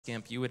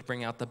skimp. You would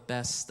bring out the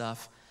best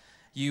stuff.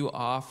 You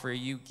offer,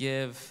 you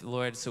give,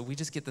 Lord. So we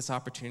just get this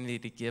opportunity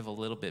to give a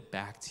little bit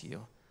back to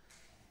you.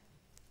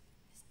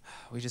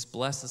 We just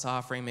bless this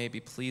offering. May it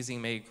be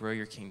pleasing. May it grow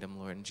your kingdom,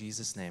 Lord. In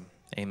Jesus' name,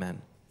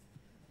 amen.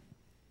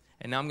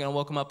 And now I'm going to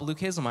welcome up Luke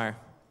Haselmayer.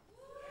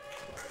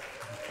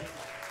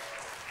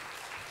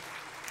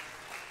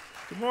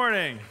 Good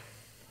morning.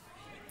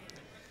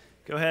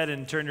 Go ahead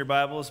and turn your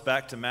Bibles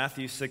back to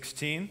Matthew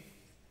 16.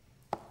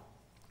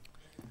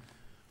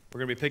 We're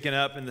going to be picking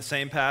up in the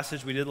same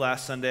passage we did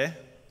last Sunday,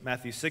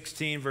 Matthew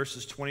 16,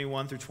 verses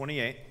 21 through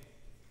 28.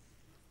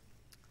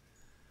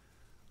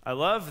 I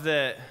love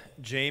that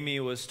Jamie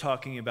was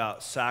talking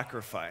about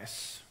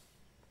sacrifice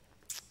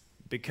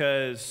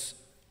because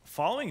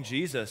following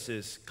Jesus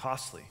is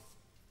costly.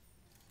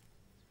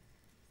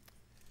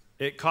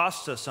 It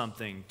costs us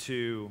something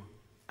to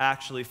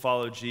actually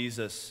follow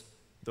Jesus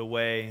the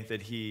way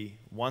that he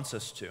wants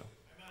us to.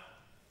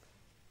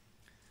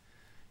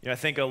 I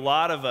think a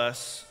lot of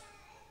us,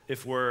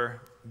 if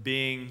we're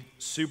being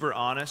super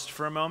honest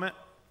for a moment,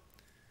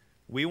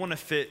 we want to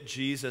fit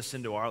Jesus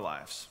into our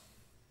lives.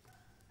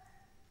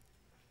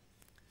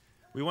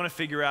 We want to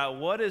figure out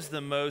what is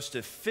the most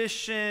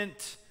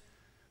efficient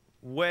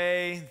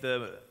way,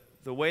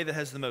 the way that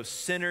has the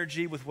most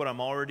synergy with what I'm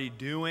already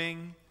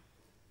doing.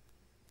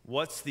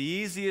 What's the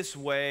easiest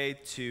way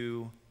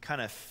to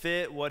kind of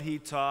fit what he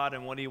taught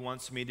and what he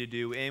wants me to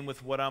do in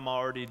with what I'm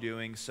already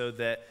doing so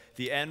that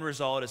the end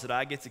result is that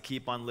I get to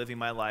keep on living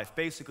my life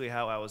basically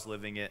how I was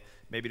living it,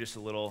 maybe just a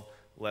little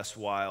less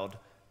wild.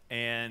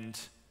 And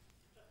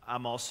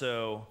I'm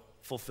also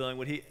fulfilling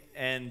what he,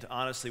 and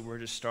honestly, we're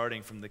just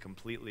starting from the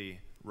completely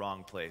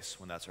wrong place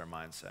when that's our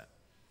mindset.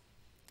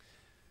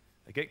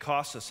 Like, it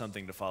costs us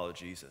something to follow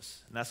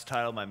Jesus. And that's the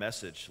title of my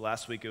message.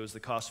 Last week it was the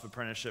cost of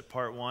apprenticeship,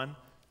 part 1.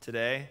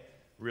 Today,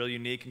 real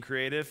unique and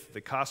creative,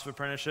 the cost of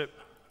apprenticeship,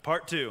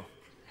 part 2.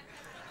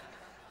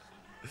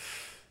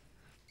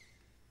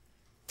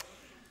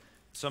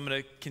 So I'm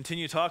going to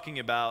continue talking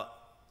about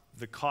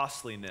the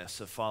costliness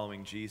of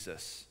following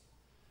Jesus.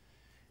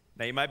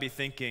 Now you might be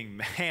thinking,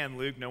 man,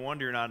 Luke, no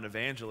wonder you're not an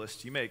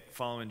evangelist. You make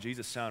following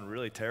Jesus sound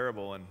really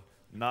terrible and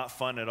not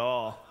fun at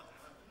all.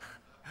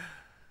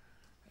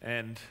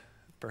 And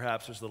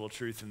perhaps there's a little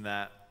truth in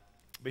that.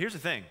 But here's the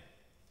thing.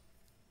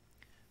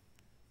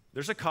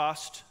 There's a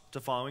cost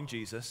to following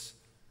Jesus.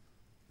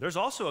 There's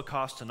also a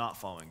cost to not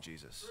following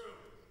Jesus.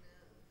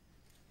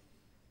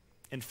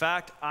 In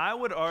fact, I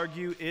would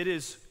argue it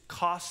is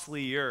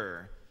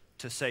costlier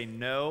to say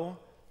no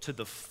to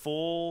the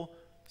full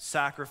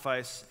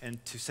sacrifice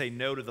and to say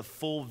no to the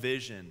full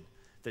vision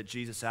that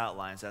Jesus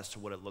outlines as to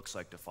what it looks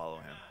like to follow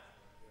him.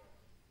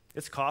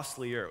 It's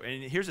costlier.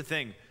 And here's the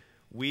thing.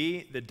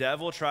 The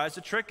devil tries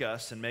to trick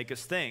us and make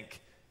us think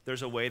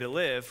there's a way to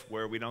live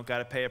where we don't got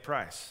to pay a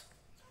price.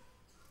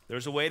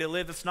 There's a way to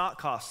live that's not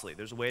costly.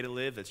 There's a way to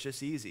live that's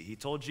just easy. He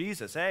told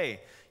Jesus, hey,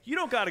 you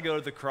don't got to go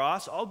to the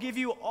cross. I'll give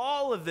you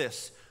all of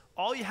this.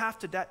 All you have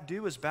to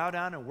do is bow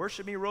down and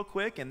worship me real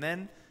quick, and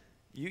then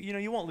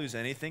you won't lose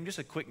anything. Just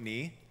a quick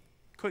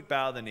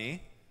bow of the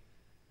knee.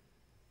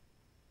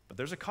 But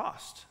there's a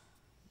cost.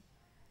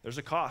 There's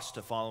a cost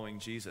to following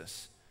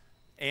Jesus.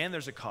 And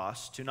there's a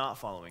cost to not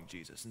following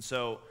Jesus. And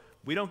so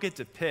we don't get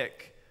to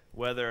pick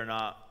whether or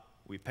not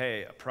we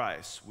pay a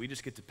price. We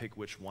just get to pick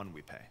which one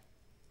we pay.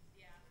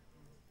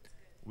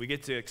 We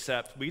get to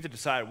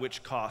decide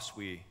which cost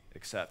we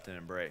accept and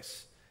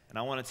embrace. And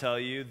I want to tell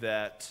you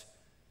that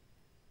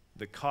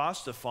the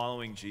cost of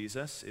following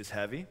Jesus is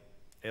heavy.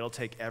 It'll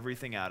take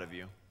everything out of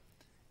you.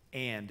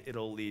 And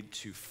it'll lead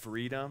to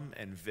freedom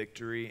and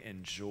victory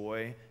and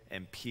joy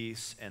and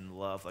peace and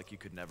love like you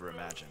could never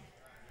imagine.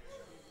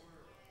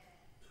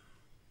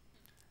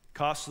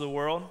 Cost of the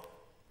world,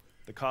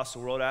 the cost the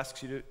world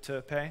asks you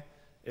to pay,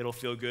 it'll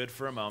feel good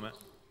for a moment.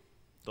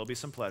 There'll be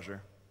some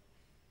pleasure.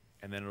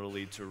 And then it'll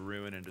lead to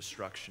ruin and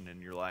destruction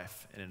in your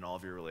life and in all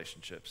of your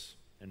relationships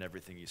and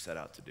everything you set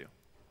out to do.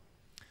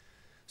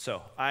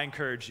 So I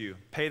encourage you,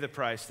 pay the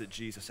price that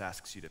Jesus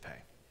asks you to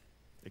pay.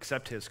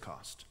 Accept his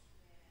cost.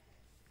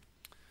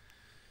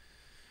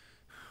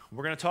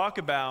 We're going to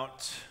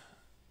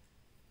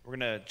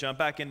jump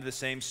back into the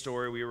same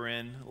story we were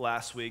in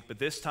last week, but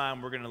this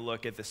time we're going to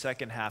look at the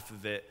second half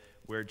of it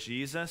where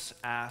Jesus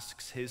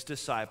asks his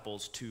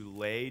disciples to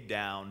lay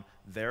down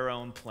their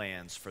own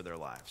plans for their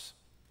lives.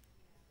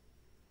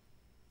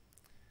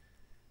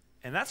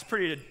 And that's a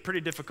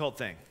pretty difficult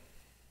thing.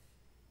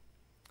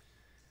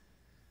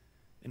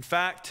 In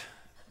fact,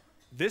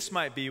 this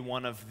might be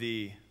one of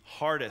the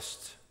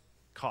hardest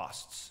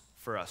costs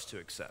for us to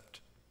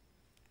accept.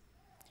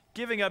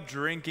 Giving up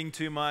drinking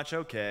too much,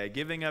 okay.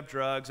 Giving up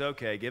drugs,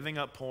 okay. Giving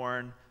up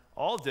porn,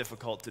 all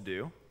difficult to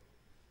do.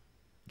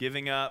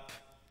 Giving up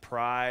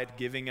pride,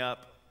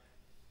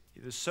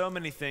 there's so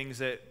many things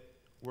that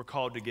we're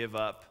called to give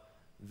up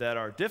that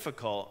are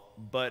difficult,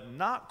 but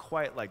not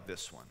quite like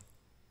this one.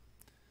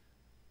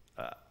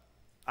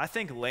 I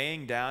think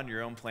laying down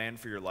your own plan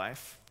for your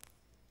life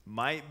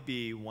might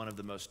be one of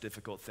the most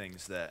difficult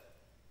things that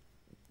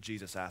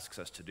Jesus asks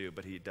us to do,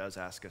 but he does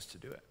ask us to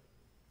do it.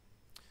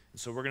 And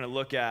so we're going to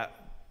look at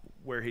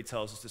where he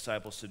tells his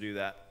disciples to do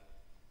that.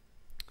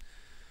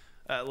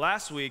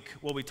 Last week,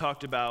 what we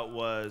talked about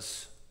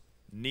was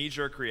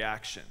knee-jerk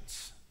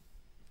reactions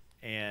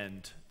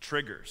and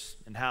triggers,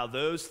 and how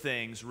those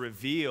things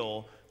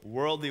reveal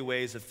worldly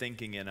ways of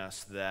thinking in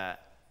us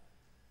that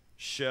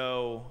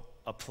show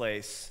a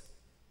place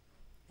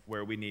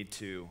where we need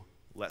to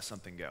let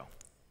something go.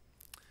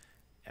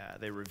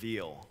 They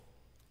reveal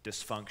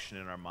dysfunction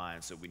in our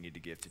minds that we need to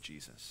give to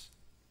Jesus,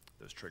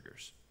 those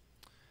triggers.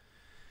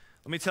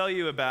 Let me tell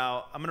you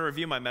about, I'm going to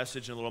review my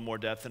message in a little more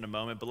depth in a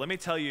moment, but let me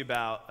tell you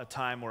about a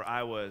time where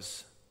I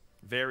was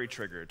very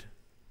triggered,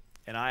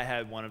 and I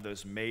had one of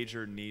those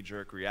major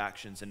knee-jerk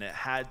reactions, and it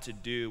had to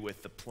do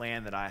with the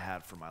plan that I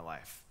had for my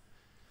life.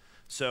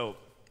 So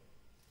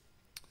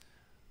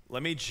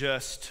let me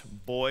just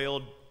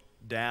boil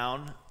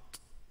down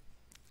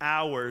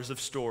hours of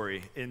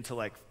story into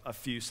like a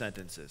few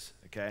sentences,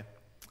 okay?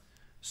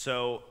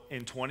 So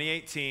in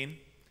 2018,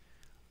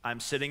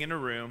 I'm sitting in a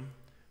room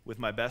with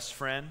my best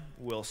friend,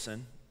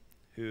 Wilson,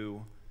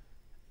 who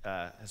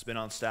has been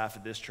on staff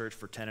at this church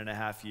for 10 and a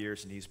half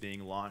years, and he's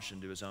being launched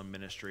into his own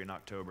ministry in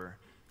October.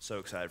 So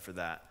excited for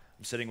that.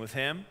 I'm sitting with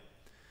him.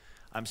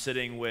 I'm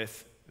sitting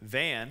with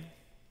Van,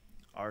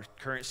 our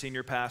current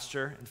senior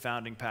pastor and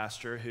founding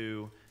pastor,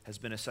 who has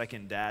been a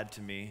second dad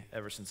to me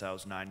ever since I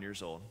was 9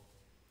 years old.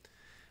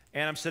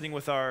 And I'm sitting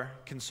with our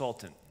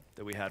consultant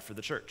that we had for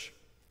the church.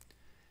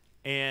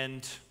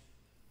 And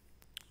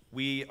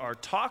we are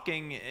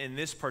talking in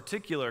this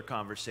particular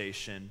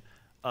conversation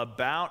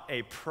about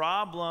a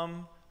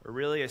problem, or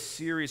really a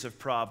series of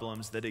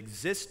problems, that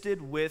existed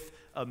with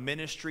a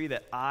ministry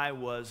that I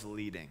was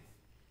leading,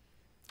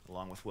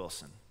 along with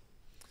Wilson.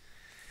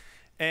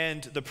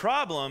 And the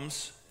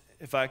problems,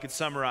 if I could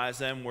summarize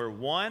them, were: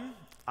 one,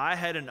 I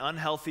had an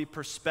unhealthy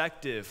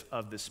perspective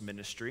of this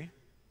ministry.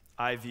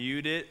 I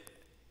viewed it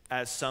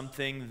as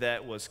something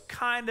that was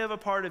kind of a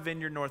part of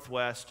Vineyard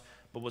Northwest,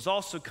 but was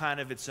also kind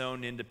of its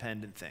own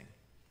independent thing.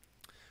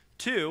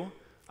 Two,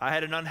 I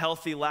had an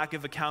unhealthy lack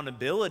of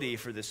accountability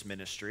for this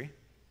ministry.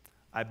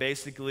 I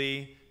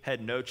basically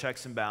had no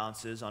checks and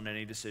balances on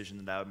any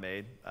decision that I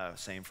made,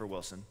 same for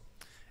Wilson.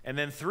 And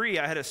then three,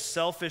 I had a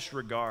selfish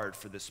regard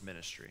for this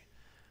ministry.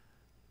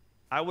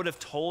 I would have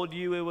told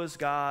you it was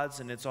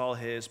God's and it's all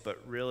his, but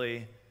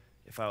really,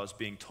 if I was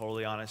being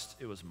totally honest,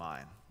 it was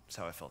mine. That's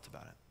how I felt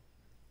about it.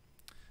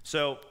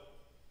 So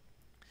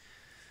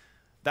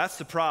that's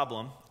the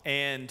problem,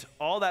 and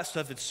all that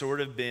stuff had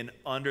sort of been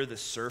under the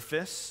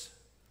surface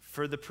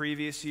for the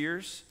previous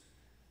years,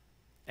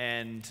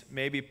 and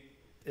maybe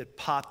it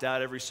popped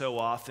out every so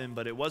often,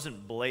 but it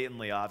wasn't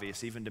blatantly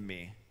obvious, even to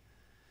me.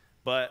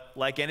 But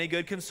like any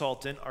good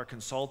consultant, our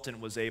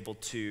consultant was able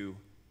to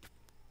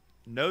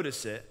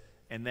notice it,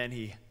 and then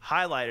he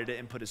highlighted it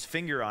and put his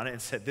finger on it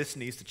and said, this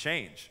needs to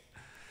change.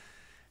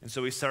 And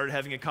so we started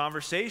having a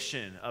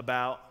conversation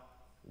about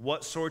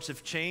what sorts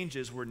of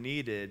changes were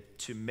needed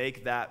to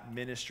make that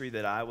ministry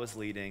that I was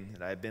leading,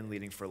 that I had been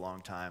leading for a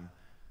long time,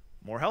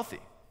 more healthy.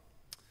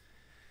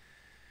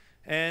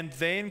 And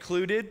they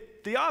included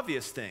the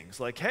obvious things,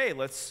 like, hey,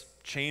 let's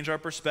change our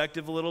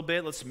perspective a little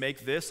bit. Let's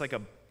make this like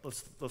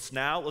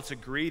let's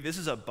agree this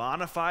is a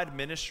bona fide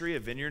ministry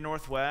of Vineyard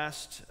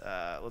Northwest.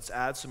 Let's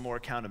add some more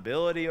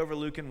accountability over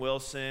Luke and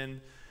Wilson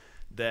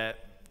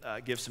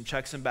that gives some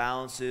checks and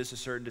balances to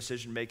certain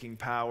decision-making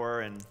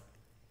power, and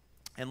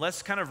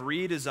let's kind of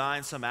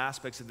redesign some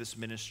aspects of this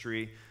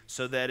ministry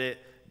so that it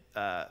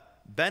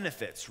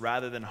benefits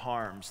rather than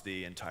harms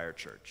the entire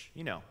church.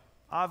 You know,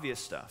 obvious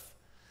stuff.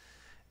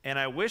 And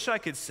I wish I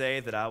could say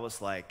that I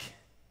was like,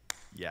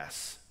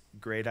 yes,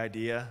 great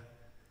idea.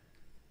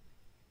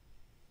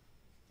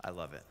 I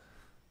love it.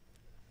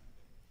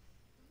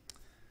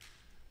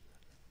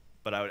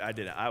 But I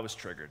didn't. I was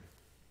triggered.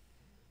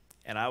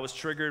 And I was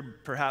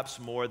triggered perhaps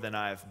more than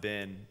I've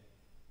been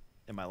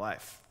in my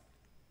life.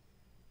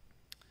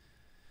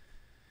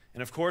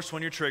 And of course,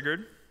 when you're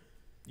triggered,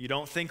 you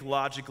don't think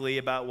logically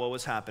about what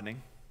was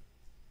happening.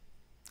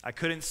 I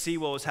couldn't see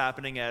what was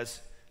happening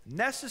as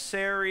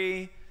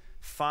necessary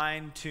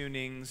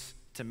fine-tunings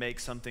to make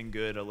something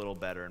good a little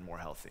better and more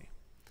healthy.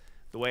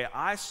 The way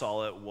I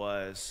saw it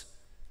was,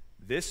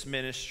 this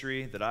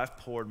ministry that I've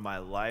poured my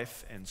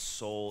life and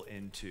soul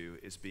into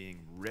is being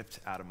ripped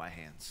out of my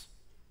hands.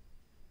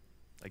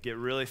 Like, it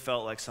really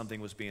felt like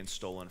something was being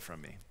stolen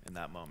from me in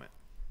that moment.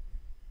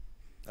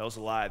 That was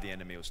a lie the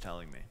enemy was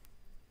telling me.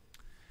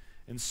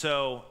 And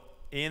so,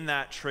 in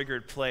that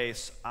triggered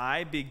place,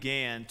 I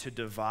began to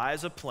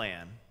devise a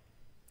plan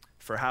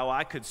for how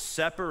I could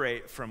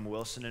separate from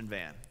Wilson and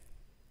Van.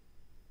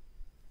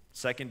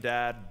 Second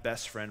dad,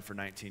 best friend for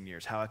 19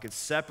 years. How I could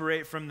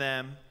separate from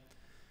them,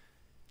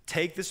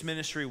 take this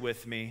ministry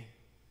with me,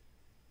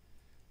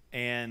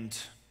 and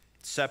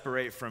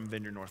separate from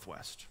Vineyard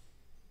Northwest.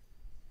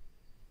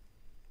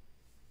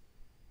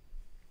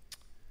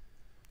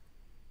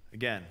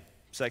 Again,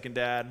 second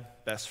dad,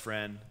 best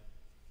friend,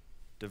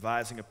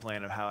 devising a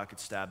plan of how I could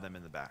stab them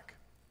in the back.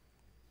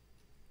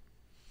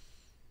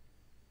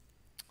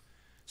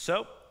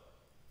 So,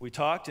 we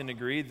talked and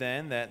agreed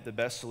then that the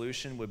best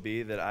solution would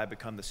be that I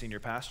become the senior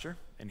pastor,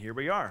 and here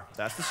we are.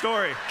 That's the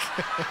story.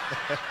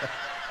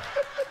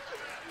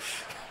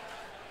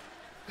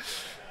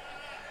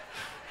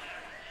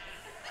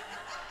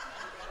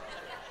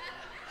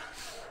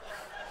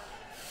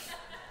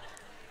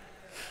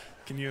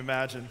 Can you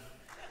imagine?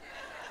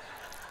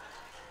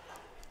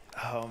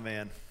 Oh,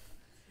 man.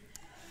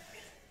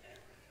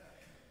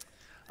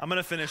 I'm going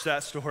to finish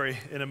that story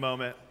in a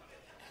moment.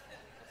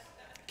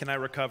 Can I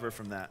recover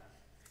from that?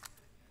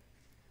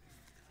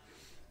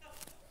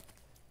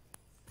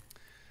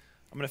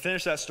 I'm going to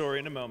finish that story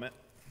in a moment.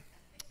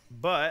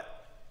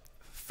 But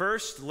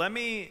first, let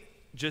me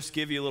just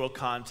give you a little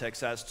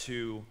context as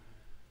to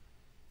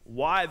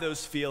why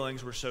those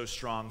feelings were so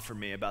strong for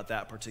me about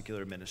that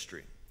particular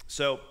ministry.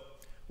 So,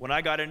 when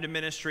I got into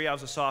ministry, I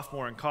was a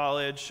sophomore in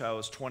college. I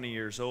was 20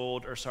 years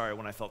old,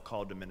 when I felt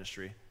called to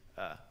ministry.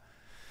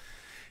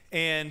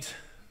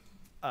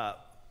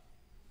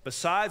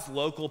 Besides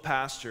local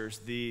pastors,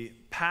 the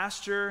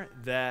pastor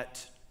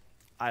that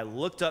I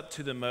looked up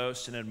to the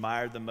most and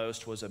admired the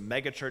most was a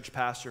megachurch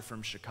pastor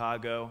from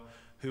Chicago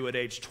who at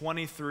age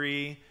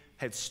 23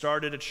 had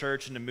started a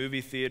church in a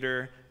movie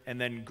theater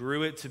and then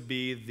grew it to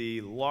be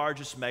the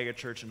largest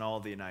megachurch in all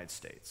of the United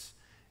States.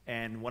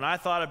 And when I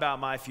thought about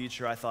my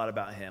future, I thought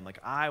about him. Like,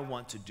 I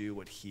want to do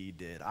what he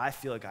did. I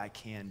feel like I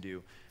can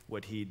do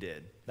what he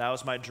did. That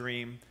was my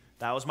dream.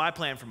 That was my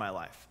plan for my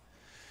life.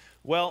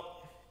 Well,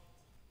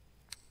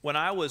 when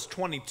I was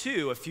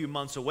 22, a few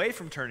months away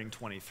from turning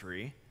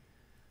 23,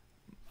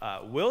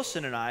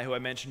 Wilson and I, who I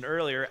mentioned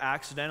earlier,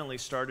 accidentally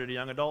started a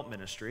young adult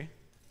ministry.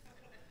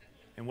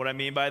 And what I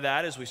mean by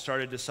that is we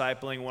started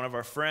discipling one of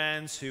our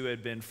friends who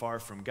had been far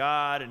from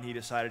God, and he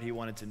decided he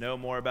wanted to know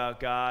more about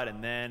God.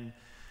 And then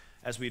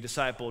as we were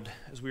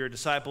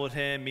discipled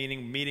him,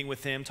 meeting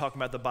with him, talking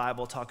about the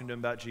Bible, talking to him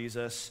about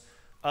Jesus,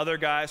 other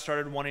guys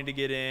started wanting to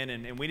get in,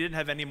 and we didn't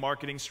have any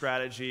marketing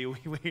strategy.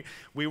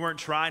 We weren't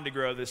trying to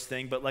grow this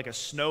thing, but like a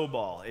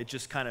snowball, it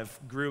just kind of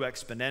grew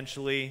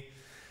exponentially.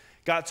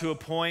 Got to a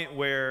point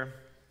where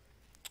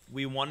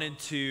we wanted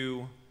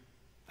to,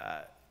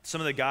 some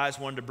of the guys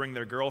wanted to bring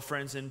their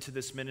girlfriends into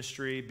this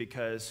ministry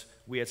because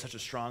we had such a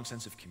strong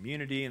sense of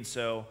community, and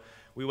so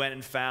we went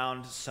and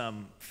found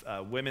some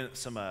women,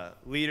 some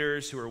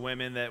leaders who were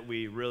women that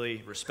we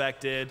really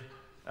respected.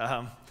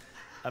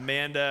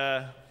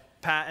 Amanda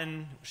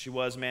Patton, she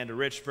was Amanda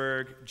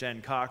Richburg.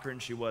 Jen Cochran,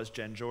 she was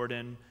Jen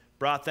Jordan.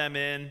 Brought them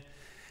in.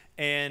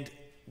 And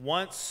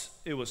once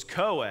it was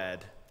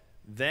co-ed,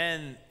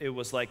 then it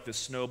was like the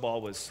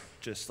snowball was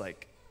just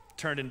like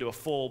turned into a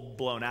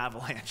full-blown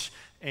avalanche.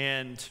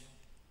 And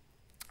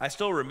I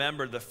still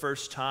remember the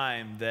first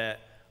time that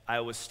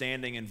I was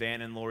standing in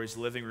Van and Lori's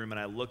living room and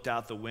I looked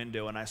out the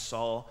window and I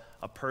saw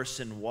a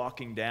person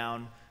walking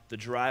down the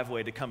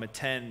driveway to come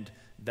attend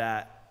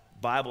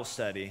that Bible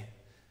study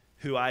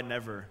who I'd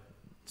never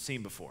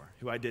seen before,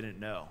 who I didn't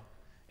know.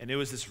 And it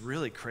was this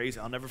really crazy,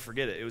 I'll never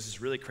forget it. It was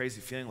this really crazy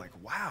feeling like,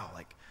 wow,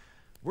 like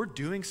we're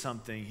doing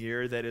something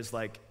here that is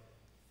like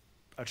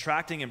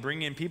attracting and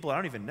bringing in people I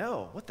don't even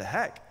know. What the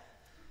heck?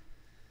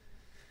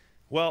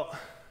 Well,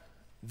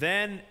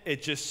 then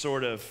it just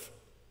sort of,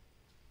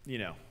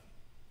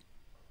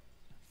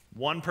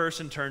 one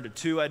person turned to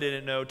 2 I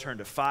didn't know, turned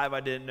to 5 I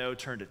didn't know,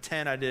 turned to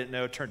 10 I didn't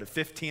know, turned to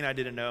 15 I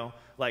didn't know.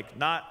 Like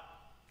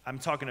I'm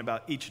talking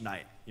about each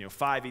night,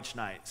 5 each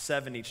night,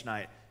 7 each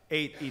night,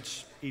 8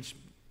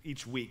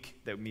 each week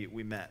that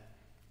we met.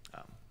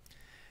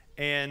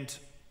 And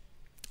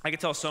I could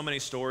tell so many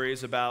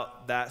stories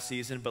about that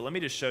season, but let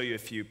me just show you a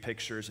few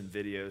pictures and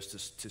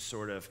videos to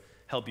sort of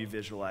help you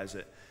visualize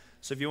it.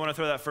 So if you want to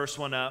throw that first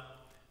one up,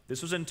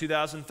 this was in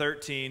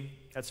 2013.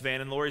 That's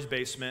Van and Lori's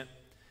basement.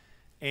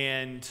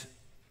 And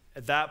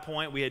at that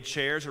point, we had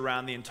chairs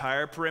around the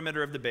entire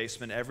perimeter of the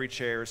basement. Every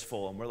chair is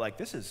full. And we're like,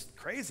 this is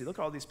crazy. Look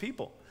at all these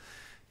people.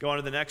 Go on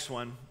to the next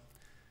one.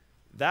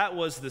 That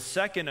was the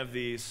second of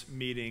these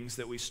meetings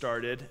that we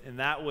started, and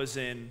that was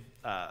in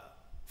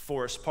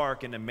Forest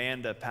Park in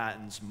Amanda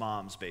Patton's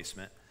mom's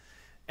basement.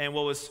 And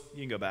you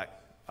can go back.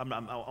 I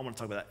want to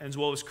talk about that. And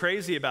what was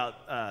crazy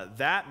about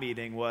that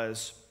meeting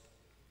was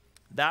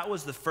that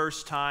was the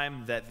first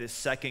time that this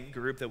second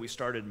group that we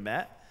started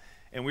met.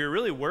 And we were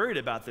really worried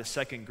about this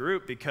second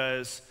group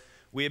because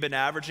we had been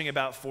averaging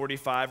about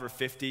 45 or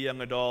 50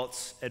 young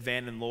adults at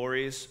Van and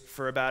Lori's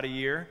for about a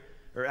year,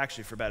 or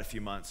actually for about a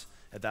few months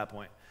at that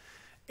point.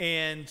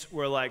 And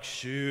we're like,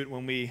 shoot,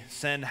 when we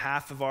send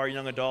half of our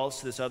young adults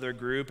to this other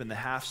group and the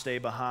half stay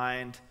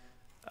behind,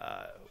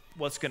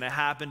 what's going to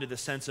happen to the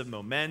sense of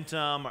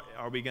momentum?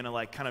 Are we going to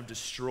like kind of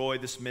destroy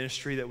this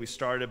ministry that we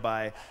started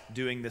by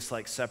doing this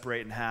like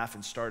separate in half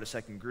and start a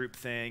second group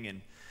thing?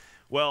 And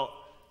well,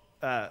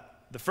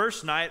 the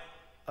first night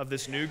of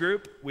this new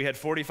group, we had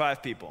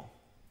 45 people.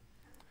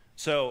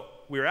 So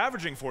we were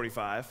averaging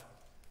 45,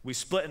 we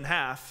split in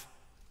half,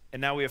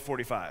 and now we have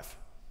 45.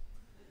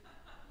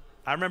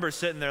 I remember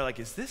sitting there like,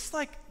 is this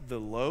like the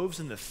loaves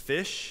and the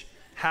fish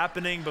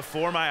happening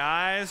before my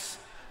eyes?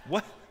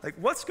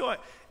 What's going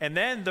on? And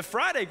then the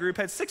Friday group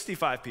had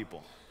 65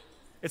 people.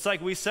 It's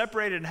like we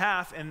separated in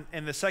half,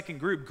 and the second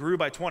group grew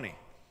by 20.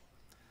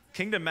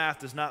 Kingdom math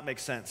does not make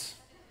sense.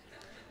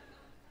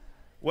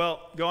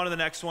 Well, go on to the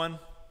next one.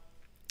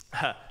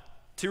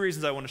 2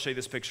 reasons I want to show you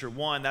this picture.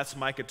 One, that's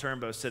Micah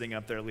Turnbow sitting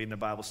up there leading a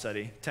Bible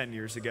study 10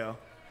 years ago.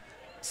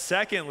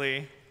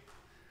 Secondly,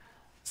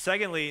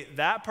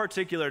 that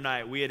particular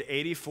night, we had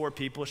 84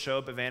 people show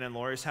up at Van and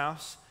Lori's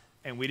house,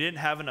 and we didn't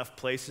have enough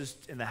places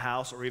in the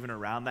house or even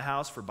around the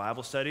house for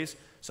Bible studies.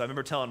 So I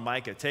remember telling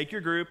Micah, take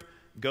your group,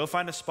 go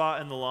find a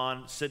spot in the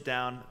lawn, sit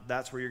down.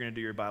 That's where you're going to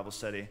do your Bible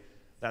study.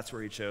 That's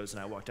where he chose,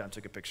 and I walked down and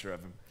took a picture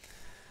of him.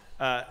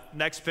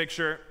 Next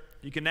picture,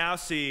 you can now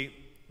see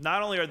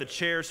not only are the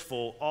chairs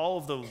full, all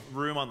of the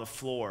room on the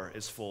floor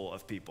is full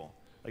of people.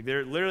 Like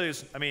there literally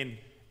is, I mean,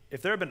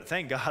 if there had been,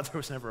 thank God there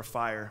was never a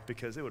fire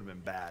because it would have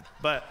been bad.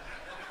 But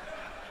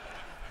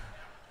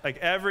like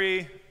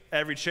every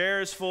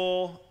chair is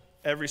full,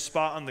 every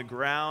spot on the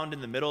ground in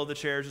the middle of the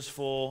chairs is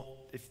full.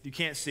 If you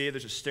can't see it,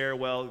 there's a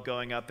stairwell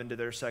going up into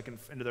their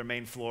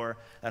main floor.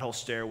 That whole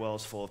stairwell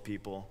is full of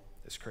people.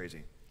 It's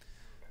crazy.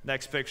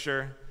 Next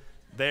picture,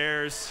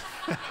 that's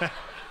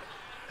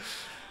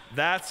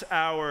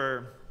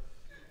our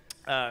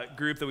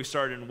group that we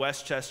started in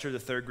Westchester. The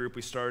third group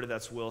we started,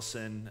 that's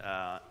Wilson,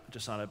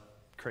 just on a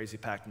crazy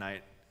packed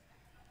night,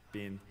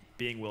 being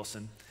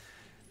Wilson.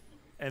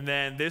 And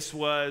then this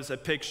was a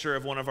picture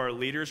of one of our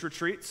leaders'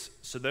 retreats.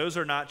 So those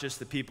are not just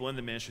the people in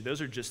the ministry,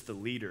 those are just the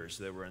leaders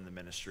that were in the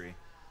ministry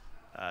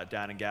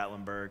down in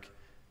Gatlinburg.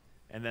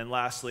 And then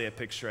lastly, a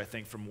picture, I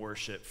think, from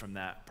worship from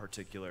that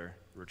particular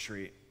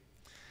retreat.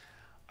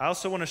 I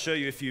also want to show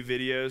you a few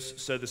videos.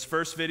 So this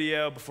first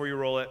video, before you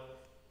roll it,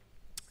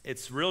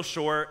 it's real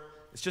short.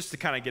 It's just to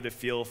kind of get a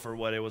feel for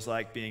what it was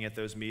like being at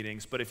those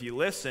meetings. But if you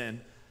listen,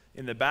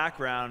 in the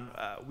background,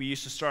 we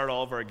used to start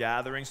all of our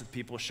gatherings with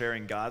people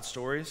sharing God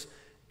stories.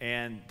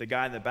 And the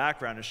guy in the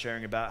background is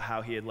sharing about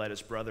how he had led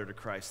his brother to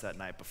Christ that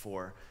night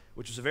before,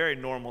 which was a very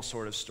normal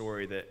sort of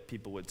story that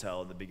people would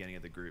tell in the beginning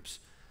of the groups.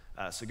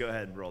 So go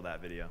ahead and roll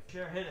that video.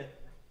 Sure, hit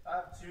it. I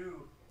have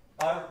two.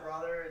 My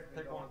brother has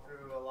been going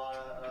through a lot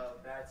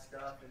of bad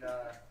stuff, and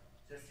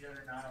just the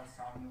other night I was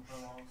talking to him for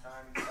a long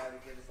time. He decided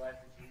to give his life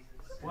to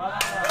Jesus. Wow.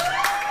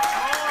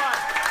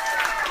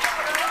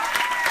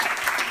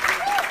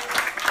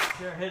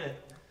 Sure, hit it.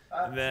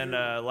 And then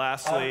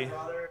lastly,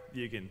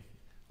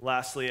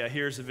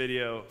 here's a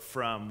video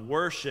from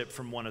worship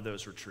from one of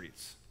those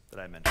retreats that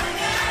I mentioned.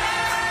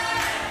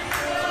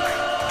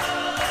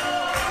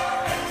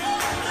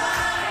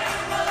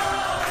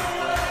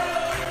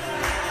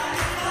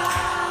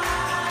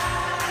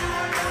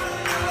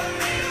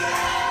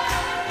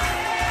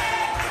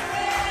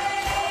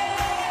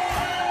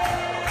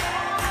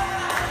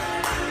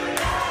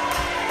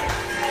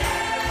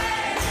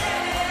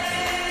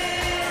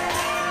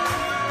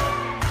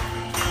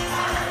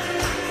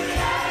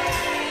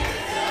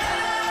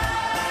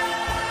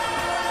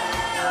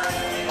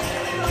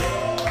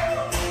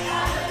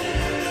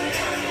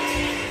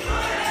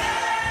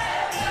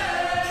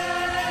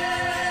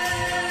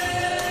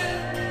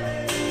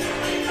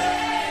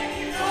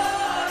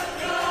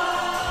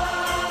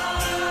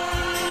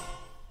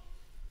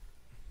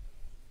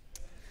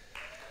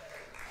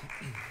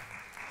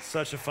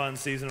 Such a fun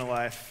season of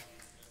life.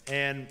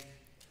 And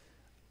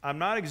I'm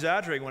not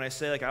exaggerating when I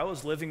say, like, I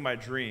was living my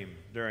dream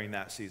during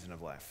that season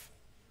of life.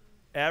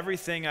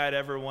 Everything I'd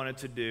ever wanted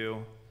to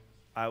do,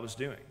 I was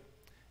doing.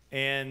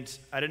 And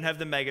I didn't have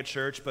the mega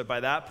church, but by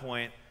that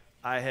point,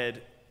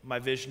 my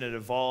vision had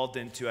evolved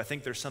into, I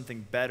think there's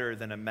something better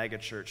than a mega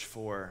church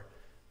for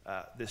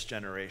this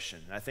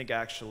generation. And I think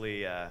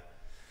actually,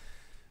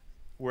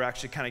 we're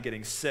actually kind of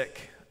getting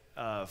sick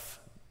of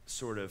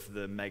sort of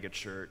the mega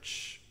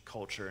church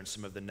culture and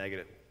some of the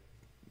negative,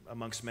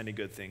 amongst many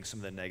good things, some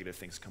of the negative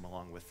things come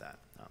along with that.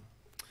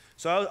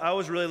 So I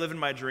was really living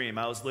my dream.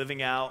 I was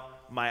living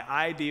out my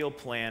ideal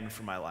plan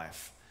for my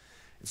life.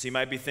 And so you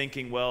might be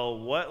thinking, well,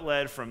 what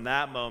led from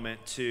that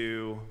moment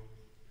to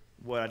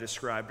what I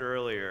described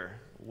earlier,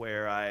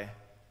 where I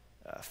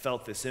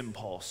felt this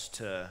impulse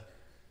to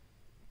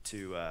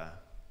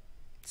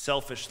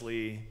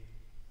selfishly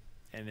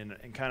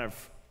and kind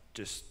of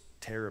just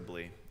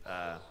terribly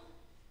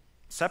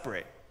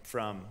separate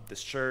from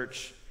this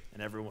church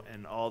and everyone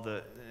and all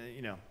the,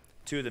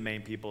 two of the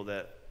main people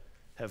that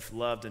have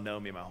loved and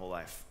known me my whole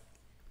life.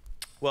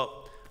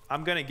 Well,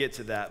 I'm going to get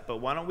to that, but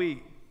why don't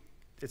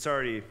it's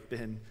already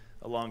been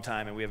a long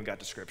time and we haven't got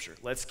to Scripture.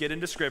 Let's get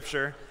into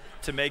Scripture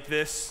to make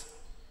this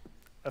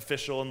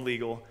official and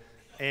legal,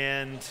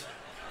 and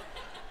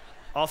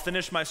I'll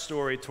finish my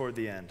story toward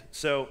the end.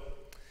 So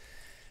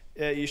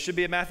you should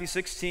be at Matthew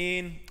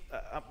 16.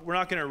 We're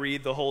not going to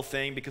read the whole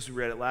thing because we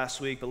read it last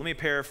week, but let me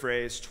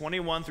paraphrase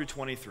 21 through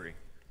 23.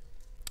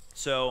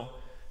 So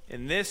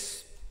in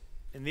these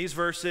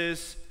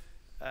verses,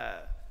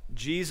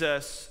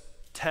 Jesus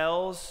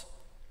tells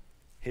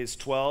his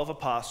 12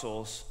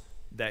 apostles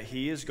that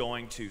he is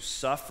going to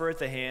suffer at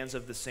the hands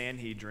of the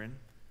Sanhedrin,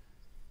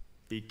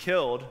 be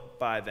killed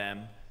by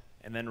them,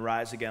 and then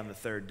rise again the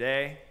third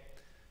day.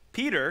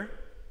 Peter,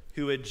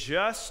 who had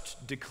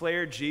just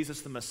declared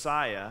Jesus the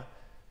Messiah,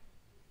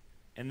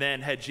 and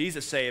then had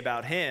Jesus say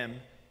about him,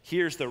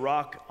 here's the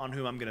rock on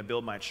whom I'm going to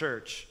build my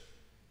church,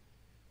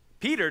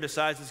 Peter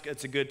decides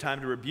it's a good time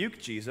to rebuke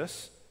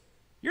Jesus.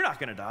 You're not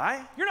going to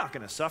die. You're not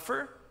going to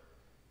suffer.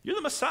 You're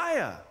the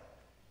Messiah.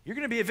 You're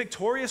going to be a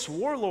victorious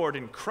warlord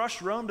and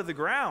crush Rome to the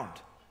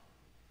ground.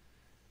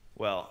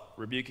 Well,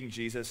 rebuking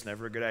Jesus,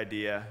 never a good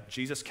idea.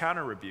 Jesus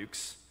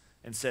counter-rebukes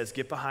and says,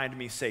 get behind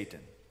me, Satan,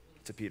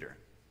 to Peter.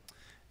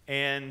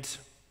 And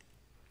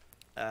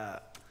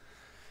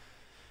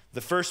the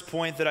first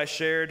point that I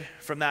shared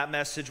from that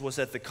message was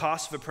that the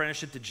cost of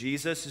apprenticeship to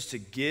Jesus is to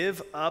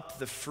give up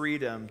the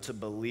freedom to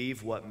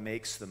believe what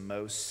makes the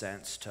most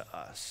sense to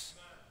us.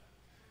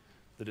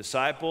 The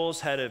disciples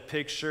had a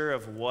picture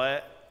of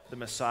what the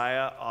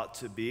Messiah ought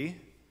to be.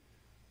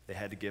 They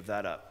had to give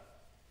that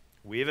up.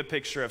 We have a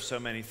picture of so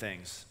many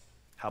things,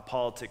 how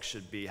politics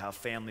should be, how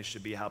family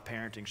should be, how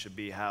parenting should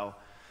be, how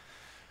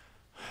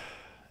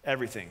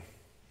everything.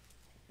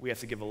 We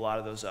have to give a lot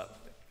of those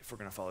up if we're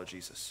going to follow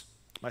Jesus.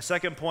 My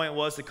second point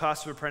was the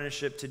cost of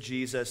apprenticeship to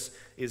Jesus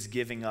is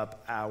giving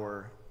up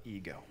our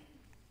ego.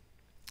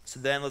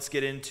 So then let's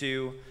get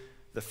into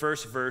the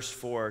first verse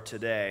for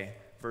today,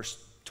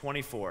 verse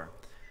 24.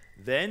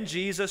 Then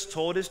Jesus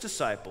told his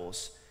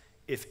disciples,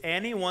 if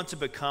any want to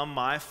become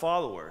my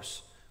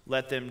followers,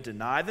 let them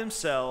deny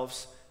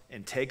themselves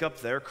and take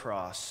up their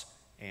cross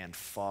and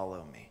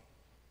follow me.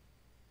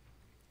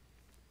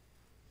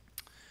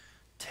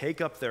 Take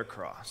up their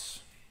cross.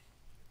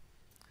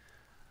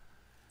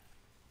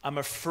 I'm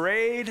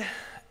afraid,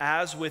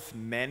 as with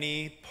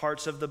many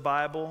parts of the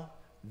Bible,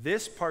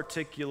 this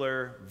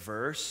particular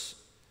verse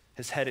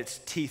has had its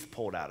teeth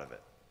pulled out of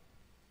it.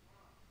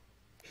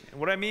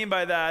 And what I mean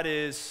by that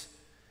is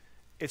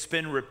it's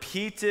been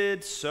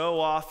repeated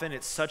so often,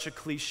 it's such a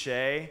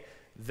cliche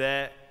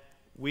that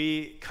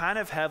we kind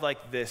of have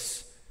like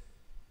this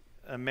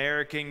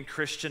American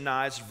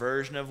Christianized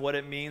version of what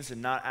it means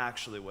and not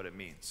actually what it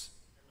means.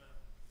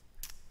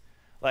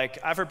 Like,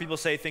 I've heard people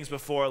say things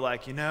before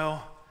like,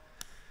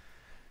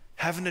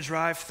 having to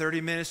drive 30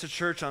 minutes to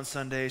church on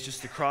Sunday is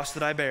just the cross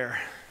that I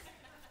bear.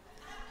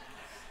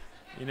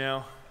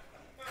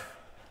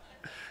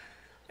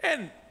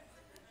 And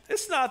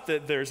it's not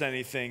that there's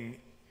anything,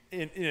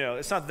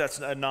 it's not that that's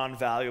a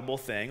non-valuable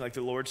thing, like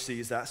the Lord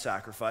sees that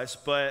sacrifice,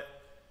 but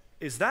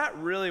is that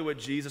really what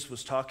Jesus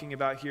was talking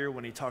about here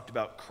when he talked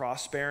about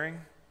cross-bearing?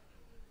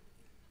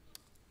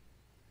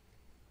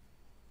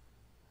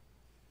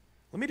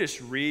 Let me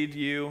just read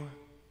you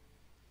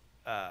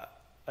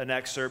an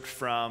excerpt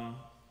from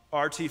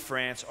R.T.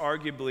 France,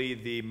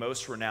 arguably the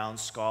most renowned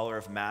scholar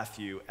of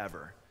Matthew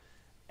ever.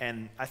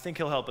 And I think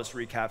he'll help us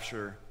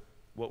recapture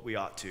what we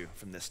ought to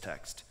from this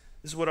text.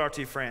 This is what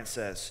R.T. France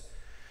says.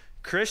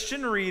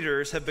 Christian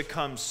readers have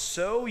become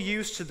so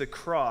used to the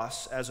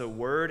cross as a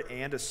word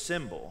and a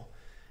symbol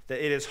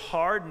that it is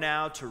hard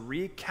now to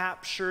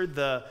recapture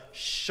the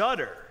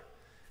shudder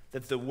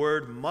that the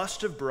word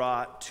must have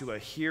brought to a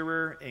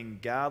hearer in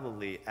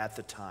Galilee at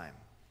the time.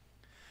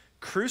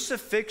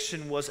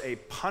 Crucifixion was a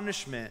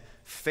punishment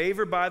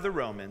favored by the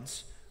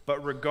Romans,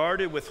 but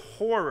regarded with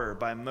horror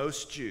by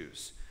most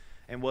Jews,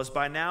 and was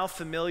by now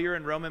familiar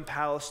in Roman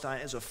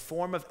Palestine as a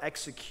form of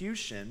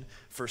execution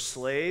for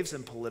slaves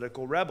and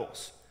political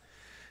rebels.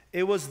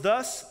 It was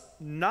thus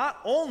not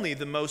only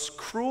the most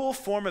cruel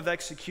form of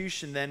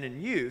execution then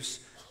in use,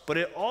 but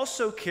it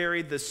also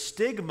carried the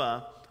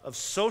stigma of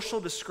social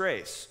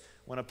disgrace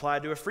when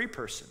applied to a free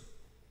person.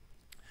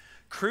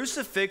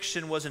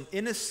 Crucifixion was an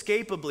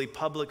inescapably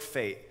public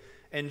fate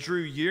and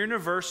drew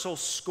universal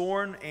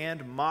scorn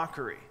and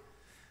mockery.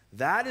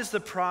 That is the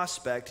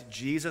prospect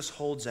Jesus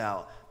holds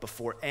out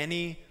before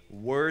any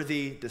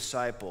worthy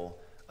disciple,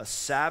 a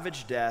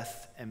savage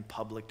death and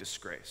public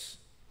disgrace.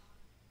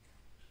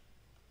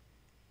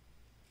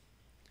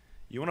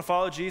 You want to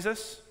follow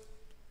Jesus?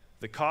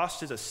 The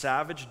cost is a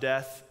savage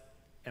death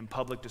and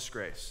public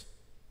disgrace.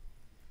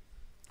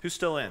 Who's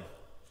still in?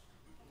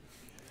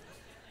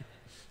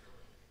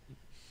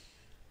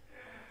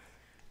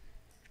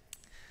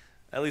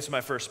 That leads to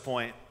my first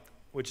point,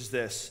 which is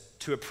this.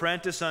 To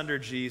apprentice under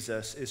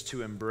Jesus is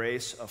to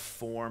embrace a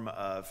form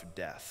of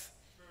death.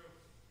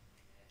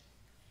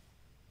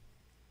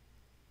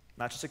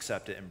 Not just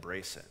accept it,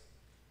 embrace it.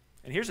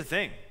 And here's the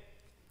thing.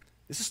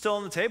 This is still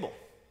on the table.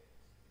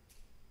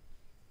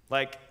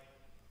 Like,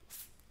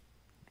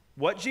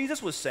 what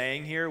Jesus was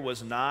saying here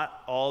was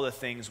not all the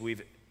things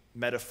we've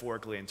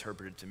metaphorically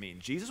interpreted to mean.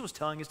 Jesus was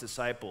telling his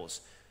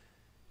disciples,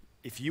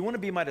 if you want to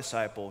be my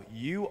disciple,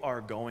 you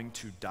are going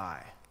to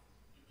die.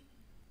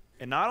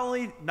 And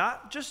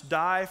not just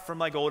die from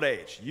like old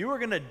age. You are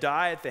going to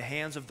die at the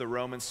hands of the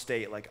Roman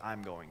state like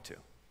I'm going to.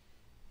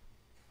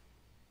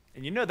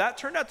 And that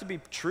turned out to be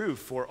true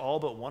for all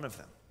but one of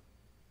them.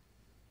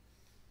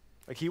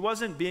 Like, he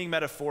wasn't being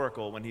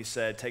metaphorical when he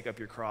said, take up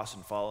your cross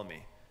and follow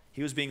me.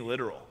 He was being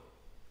literal.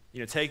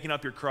 Taking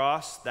up your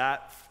cross,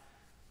 that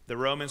the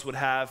Romans would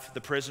have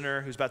the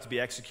prisoner who's about to be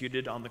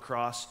executed on the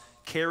cross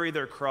carry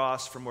their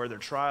cross from where their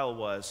trial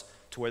was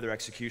to where their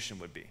execution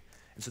would be.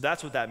 And so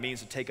that's what that means,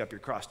 to take up your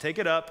cross. Take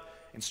it up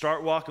and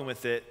start walking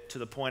with it to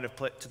the point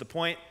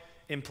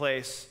in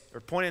place, or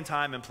point in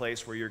time and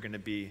place where you're going to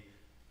be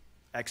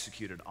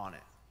executed on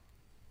it.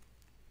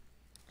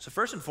 So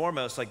first and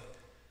foremost, like,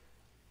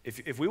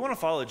 if we want to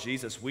follow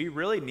Jesus, we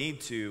really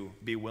need to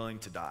be willing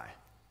to die.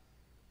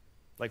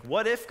 Like,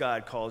 what if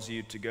God calls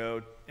you to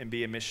go and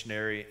be a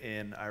missionary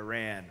in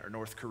Iran or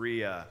North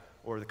Korea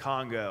or the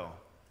Congo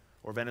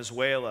or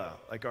Venezuela?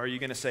 Like, are you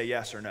going to say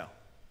yes or no?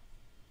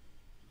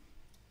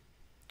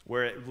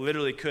 Where it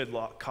literally could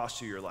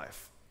cost you your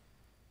life.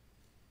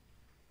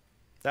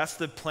 That's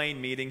the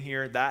plain meaning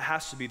here. That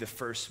has to be the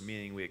first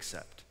meaning we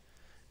accept.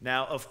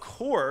 Now, of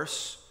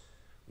course,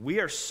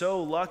 we are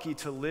so lucky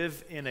to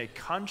live in a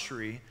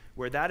country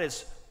where that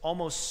is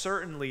almost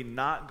certainly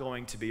not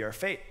going to be our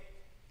fate.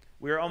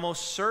 We are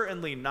almost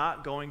certainly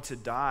not going to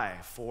die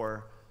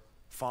for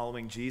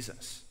following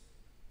Jesus.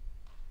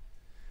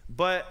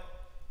 But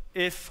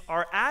if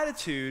our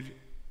attitude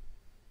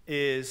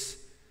is,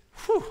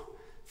 whew,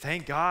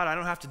 thank God I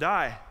don't have to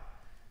die.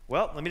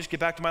 Well, let me just get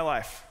back to my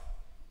life.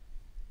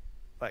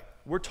 Like,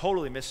 we're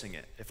totally missing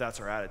it if that's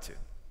our attitude.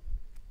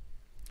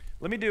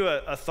 Let me do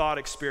a thought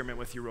experiment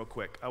with you real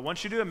quick. I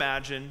want you to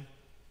imagine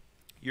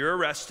you're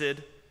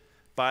arrested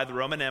by the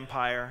Roman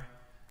Empire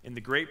in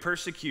the Great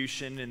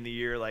Persecution in the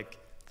year like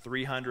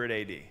 300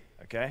 AD,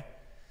 okay?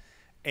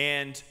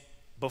 And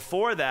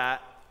before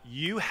that,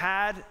 you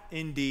had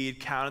indeed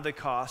counted the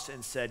cost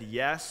and said,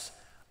 yes,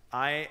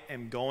 I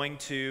am going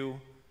to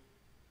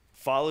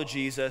follow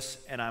Jesus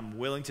and I'm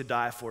willing to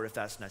die for it if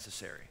that's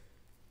necessary,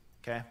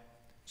 okay?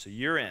 So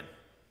you're in.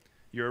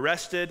 You're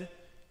arrested,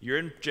 you're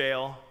in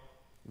jail,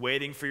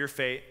 waiting for your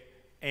fate,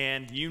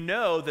 and you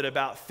know that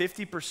about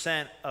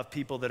 50% of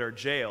people that are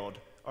jailed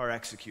are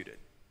executed.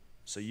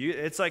 So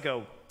it's like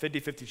a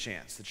 50-50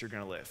 chance that you're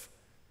going to live.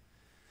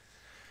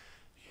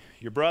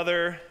 Your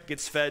brother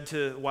gets fed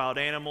to wild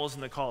animals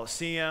in the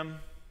Colosseum.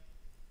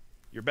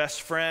 Your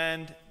best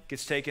friend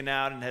gets taken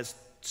out and has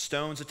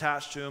stones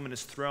attached to him and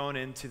is thrown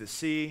into the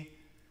sea.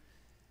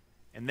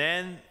 And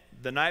then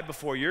the night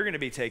before you're going to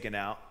be taken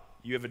out,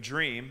 you have a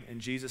dream,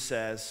 and Jesus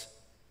says,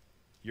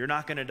 you're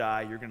not going to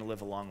die, you're going to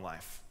live a long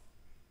life.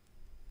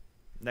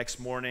 Next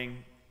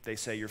morning, they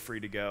say you're free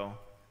to go.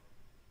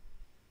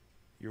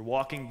 You're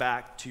walking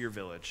back to your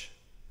village.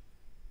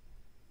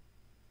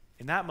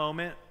 In that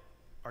moment,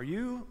 are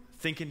you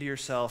thinking to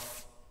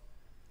yourself,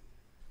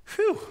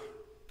 whew,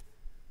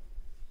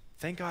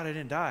 thank God I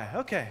didn't die.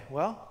 Okay,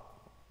 well,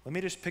 let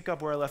me just pick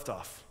up where I left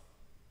off.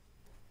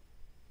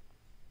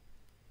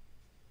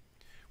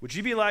 Would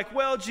you be like,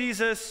 well,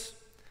 Jesus,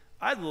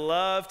 I'd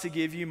love to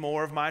give you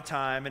more of my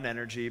time and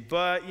energy,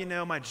 but, you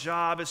know, my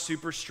job is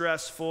super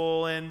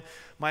stressful and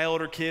my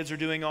older kids are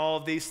doing all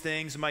of these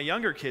things and my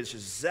younger kids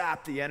just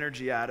zap the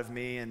energy out of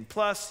me. And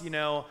plus, you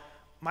know,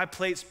 my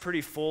plate's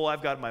pretty full.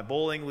 I've got my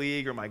bowling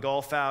league or my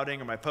golf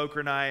outing or my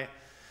poker night.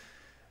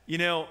 You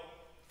know,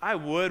 I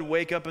would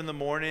wake up in the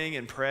morning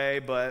and pray,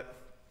 but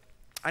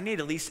I need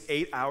at least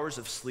 8 hours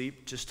of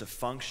sleep just to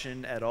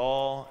function at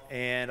all.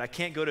 And I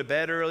can't go to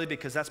bed early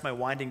because that's my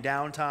winding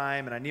down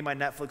time. And I need my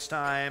Netflix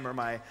time or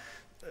my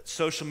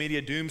social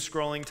media doom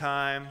scrolling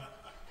time.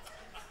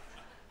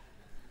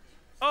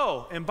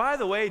 Oh, and by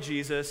the way,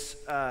 Jesus,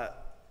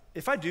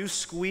 if I do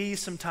squeeze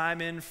some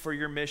time in for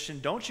your mission,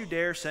 don't you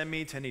dare send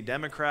me to any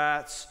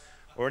Democrats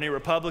or any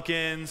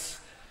Republicans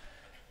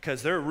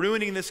because they're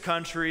ruining this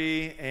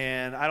country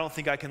and I don't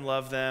think I can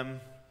love them.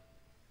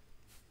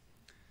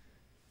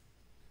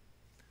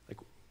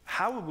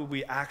 How would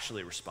we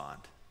actually respond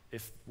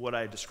if what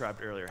I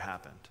described earlier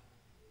happened?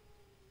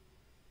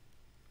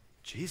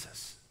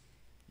 Jesus,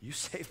 you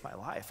saved my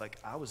life. Like,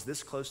 I was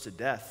this close to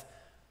death.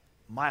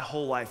 My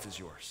whole life is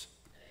yours.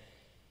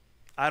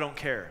 I don't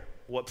care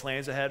what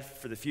plans I had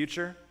for the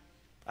future.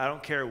 I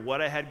don't care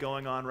what I had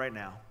going on right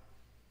now.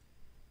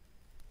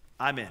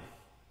 I'm in.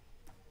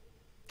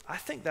 I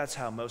think that's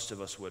how most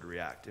of us would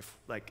react.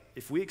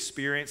 If we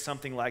experience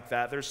something like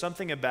that, there's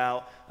something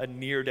about a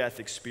near-death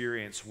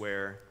experience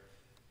where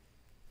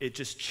it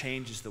just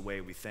changes the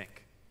way we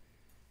think.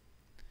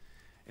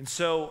 And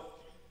so,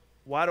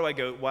 why do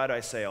I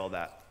say all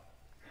that?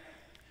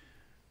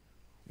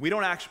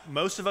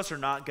 Most of us are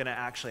not going to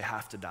actually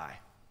have to die.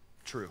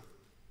 True.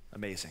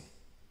 Amazing.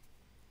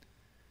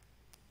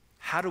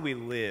 How do we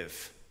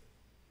live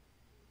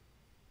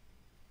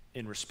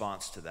in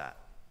response to that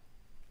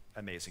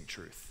amazing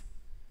truth?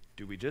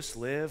 Do we just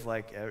live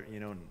like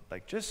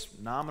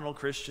just nominal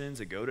Christians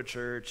that go to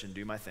church and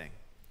do my thing?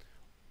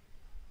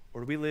 Or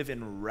do we live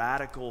in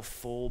radical,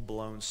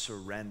 full-blown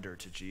surrender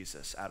to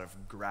Jesus out of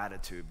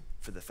gratitude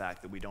for the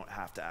fact that we don't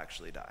have to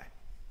actually die?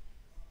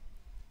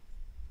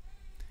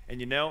 And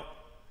you know,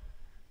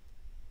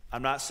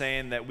 I'm not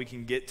saying that we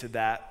can get to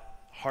that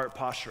heart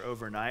posture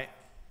overnight,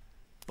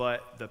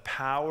 but the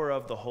power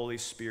of the Holy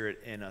Spirit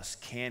in us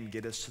can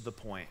get us to the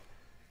point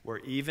where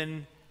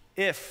even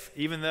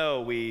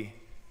though we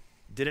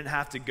didn't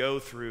have to go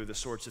through the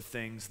sorts of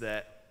things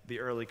that the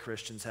early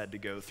Christians had to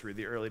go through,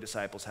 the early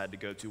disciples had to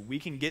go to, we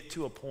can get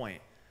to a point,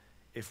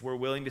 if we're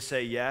willing to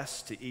say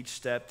yes to each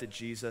step that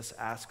Jesus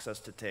asks us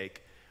to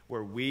take,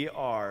 where we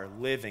are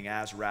living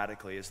as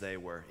radically as they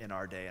were in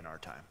our day and our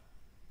time.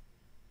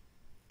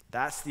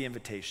 That's the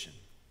invitation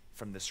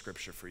from this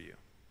scripture for you.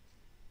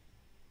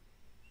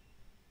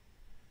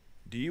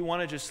 Do you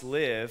want to just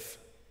live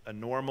a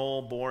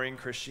normal, boring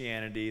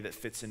Christianity that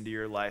fits into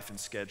your life and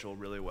schedule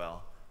really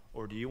well?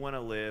 Or do you want to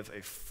live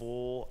a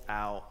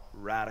full-out,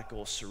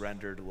 radical,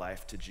 surrendered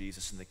life to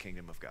Jesus and the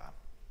kingdom of God?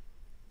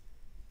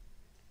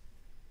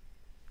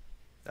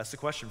 That's the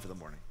question for the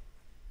morning.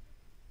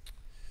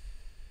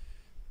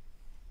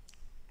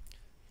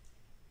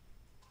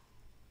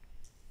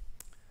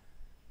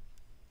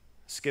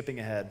 Skipping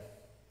ahead,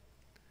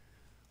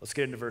 let's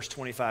get into verse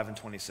 25 and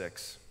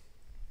 26.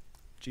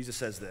 Jesus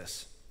says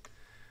this,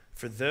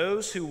 "For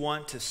those who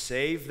want to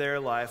save their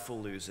life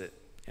will lose it,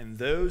 and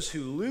those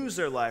who lose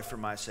their life for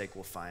my sake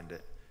will find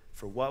it.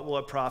 For what will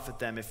it profit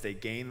them if they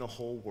gain the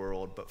whole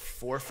world but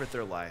forfeit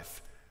their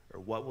life? Or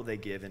what will they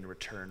give in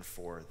return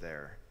for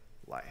their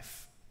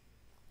life?"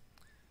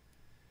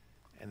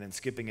 And then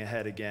skipping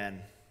ahead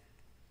again,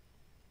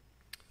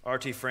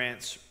 R.T.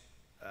 France,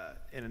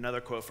 in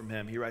another quote from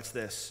him, he writes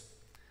this,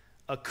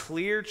 "A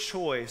clear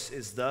choice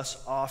is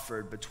thus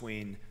offered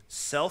between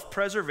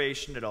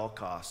self-preservation at all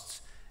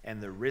costs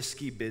and the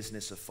risky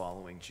business of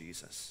following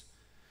Jesus.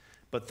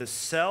 But the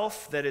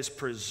self that is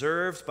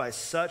preserved by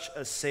such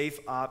a safe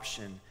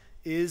option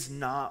is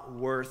not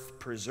worth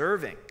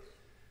preserving,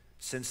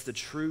 since the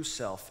true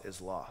self is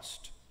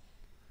lost."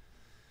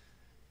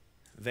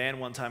 Van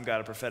one time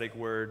got a prophetic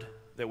word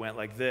that went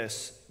like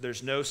this: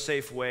 there's no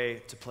safe way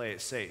to play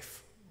it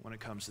safe when it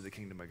comes to the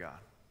kingdom of God.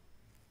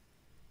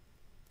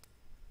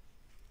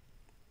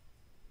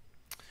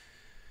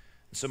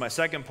 So my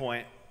second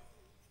point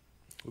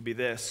would be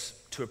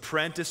this: to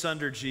apprentice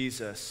under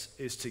Jesus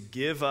is to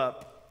give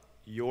up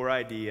your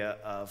idea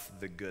of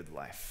the good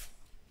life.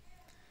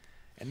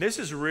 And this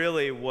is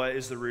really what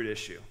is the root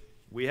issue.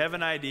 We have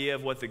an idea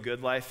of what the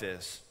good life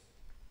is,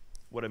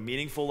 what a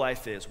meaningful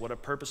life is, what a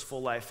purposeful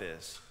life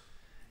is,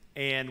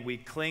 and we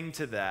cling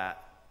to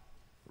that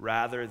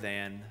rather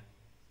than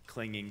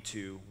clinging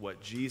to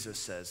what Jesus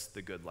says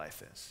the good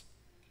life is.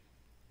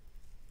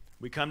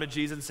 We come to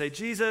Jesus and say,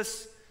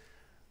 "Jesus,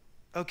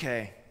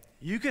 okay,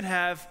 you can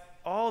have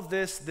all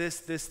this,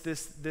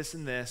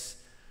 and this,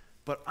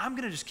 but I'm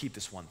going to just keep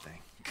this one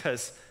thing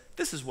because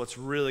this is what's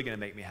really going to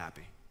make me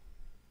happy.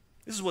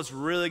 This is what's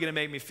really going to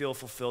make me feel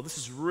fulfilled. This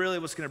is really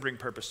what's going to bring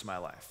purpose to my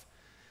life."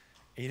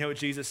 And you know what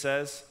Jesus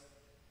says?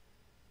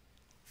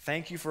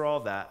 "Thank you for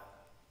all that.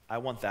 I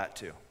want that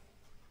too.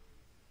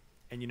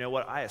 And you know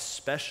what? I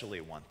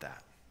especially want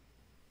that.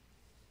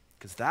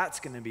 Because that's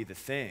going to be the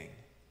thing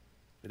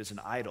that is an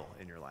idol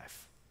in your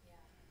life.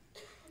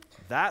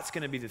 That's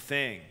going to be the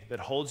thing that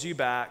holds you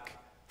back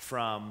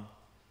from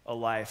a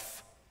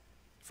life,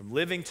 from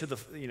living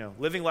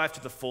life to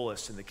the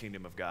fullest in the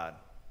kingdom of God.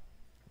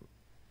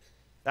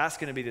 That's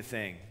going to be the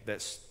thing that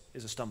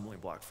is a stumbling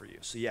block for you.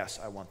 So yes,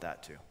 I want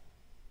that too."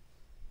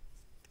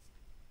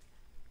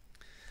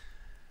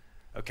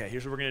 Okay,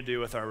 here's what we're going to do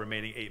with our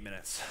remaining 8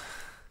 minutes.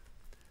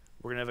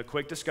 We're going to have a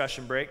quick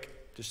discussion break,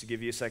 just to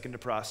give you a second to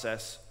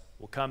process.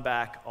 We'll come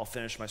back, I'll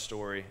finish my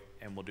story,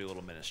 and we'll do a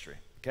little ministry,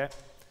 okay?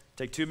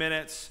 Take 2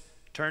 minutes,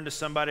 turn to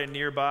somebody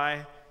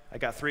nearby. I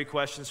got 3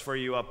 questions for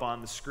you up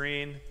on the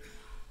screen.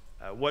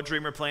 What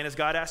dream or plan has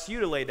God asked you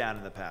to lay down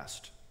in the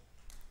past?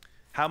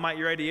 How might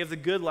your idea of the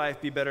good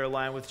life be better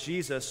aligned with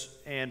Jesus?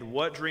 And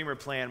what dream or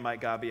plan might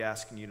God be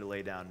asking you to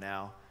lay down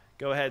now?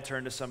 Go ahead,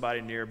 turn to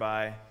somebody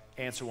nearby.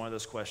 Answer one of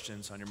those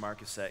questions. On your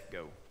mark, set,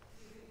 go.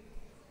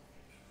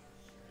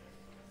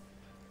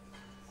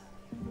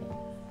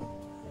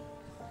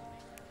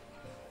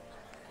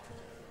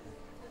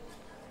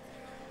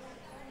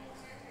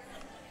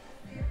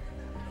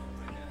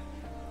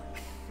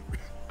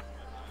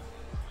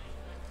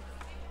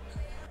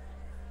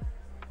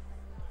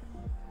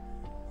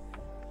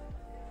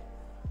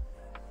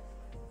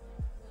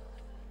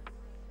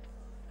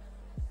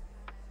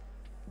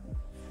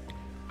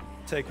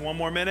 Take one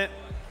more minute.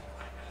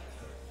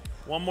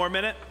 One more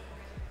minute.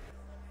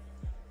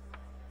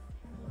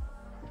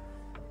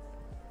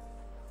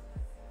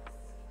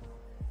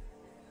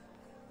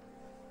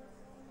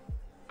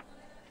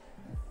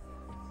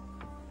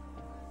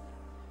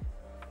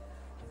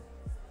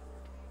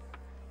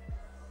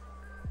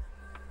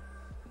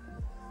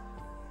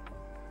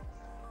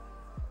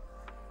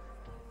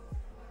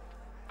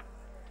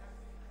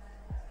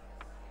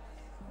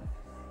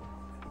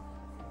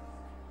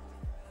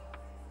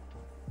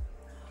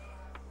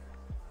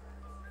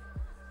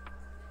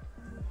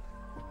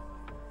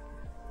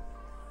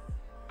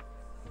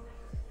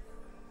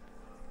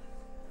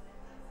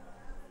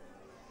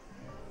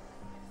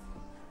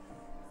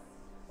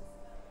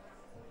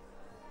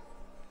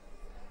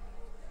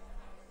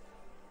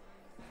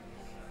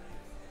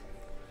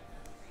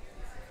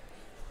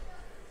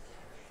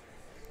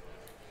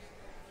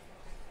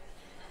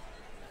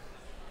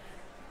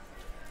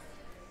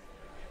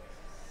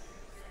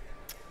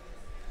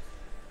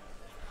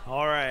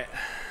 All right.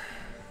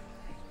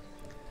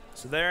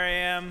 So there I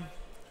am,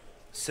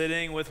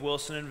 sitting with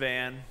Wilson and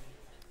Van,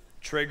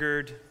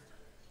 triggered.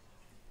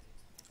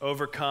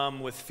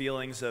 overcome with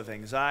feelings of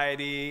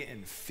anxiety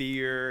and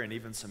fear and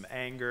even some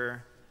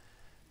anger.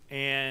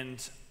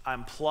 And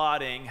I'm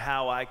plotting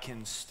how I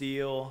can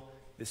steal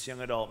this young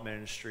adult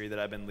ministry that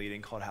I've been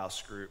leading called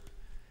House Group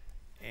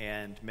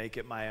and make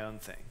it my own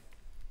thing.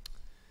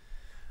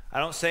 I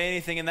don't say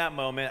anything in that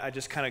moment. I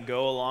just kind of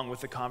go along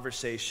with the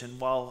conversation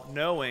while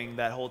knowing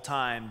that whole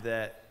time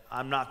that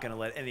I'm not going to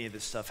let any of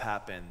this stuff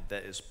happen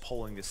that is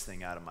pulling this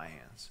thing out of my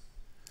hands.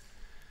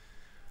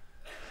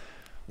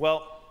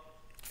 Well,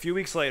 a few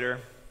weeks later,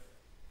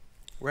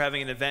 we're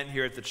having an event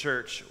here at the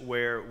church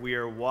where we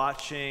are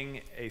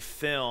watching a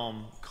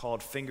film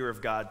called Finger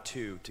of God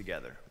 2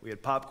 together. We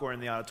had popcorn in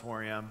the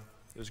auditorium.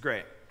 It was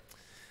great.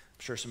 I'm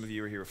sure some of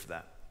you were here for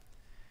that.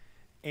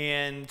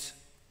 And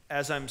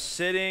as I'm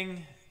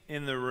sitting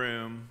in the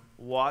room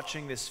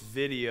watching this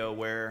video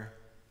where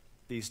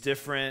these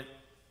different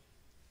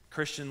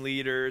Christian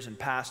leaders and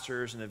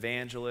pastors and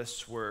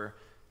evangelists were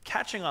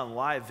catching on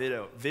live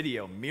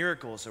video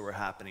miracles that were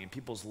happening and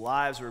people's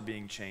lives were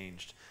being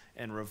changed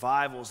and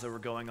revivals that were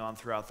going on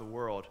throughout the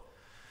world,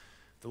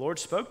 the Lord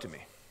spoke to me.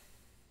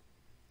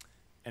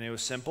 And it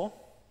was simple.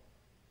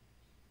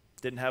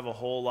 Didn't have a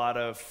whole lot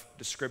of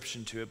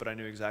description to it, but I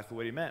knew exactly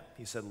what he meant.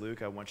 He said,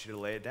 Luke, I want you to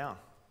lay it down.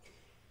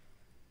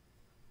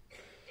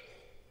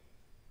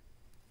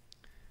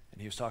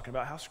 And he was talking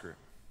about House Group.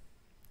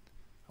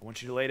 I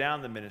want you to lay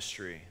down the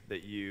ministry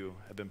that you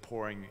have been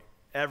pouring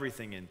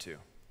everything into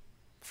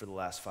for the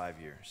last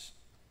 5 years.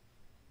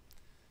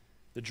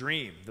 The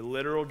dream, the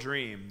literal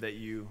dream that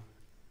you've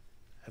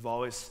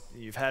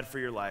had for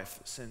your life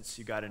since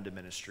you got into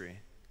ministry.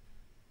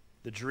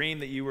 The dream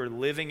that you were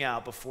living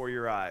out before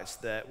your eyes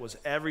that was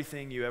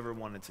everything you ever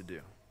wanted to do.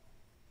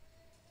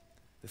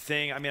 The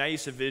thing, I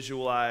used to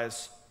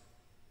visualize,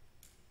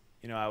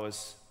 I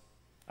was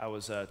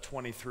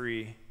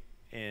 23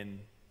 in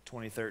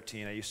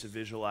 2013. I used to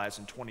visualize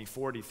in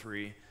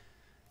 2043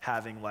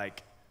 having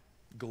like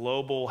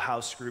global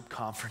house group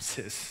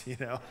conferences,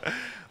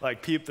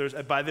 like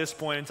by this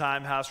point in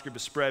time, house group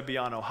is spread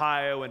beyond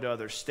Ohio into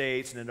other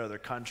states and into other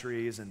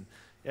countries, and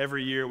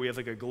every year we have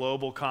like a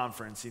global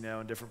conference, in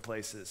different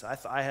places.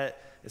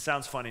 It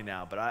sounds funny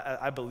now, but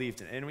I believed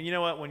in it. And you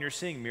know what? When you're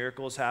seeing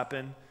miracles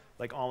happen,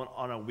 like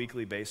on a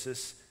weekly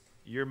basis,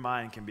 your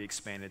mind can be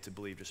expanded to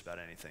believe just about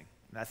anything.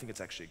 And I think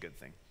it's actually a good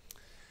thing.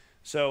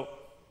 So,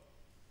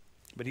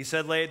 but he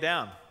said, lay it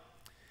down.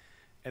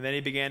 And then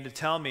he began to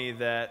tell me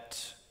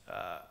that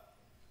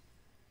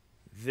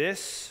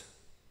this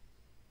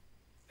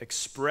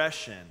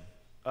expression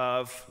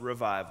of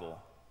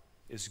revival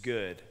is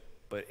good,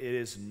 but it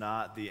is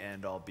not the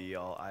end-all,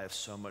 be-all. I have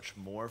so much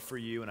more for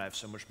you, and I have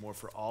so much more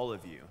for all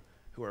of you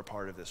who are a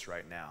part of this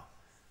right now.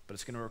 But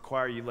it's going to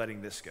require you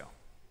letting this go.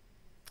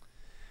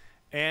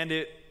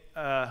 And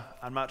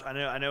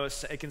I know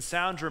it can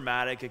sound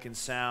dramatic. It can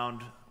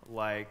sound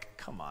like,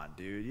 come on,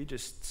 dude, you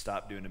just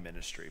stopped doing a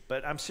ministry.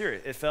 But I'm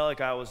serious. It felt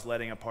like I was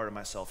letting a part of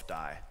myself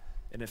die.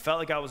 And it felt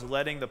like I was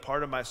letting the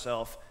part of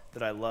myself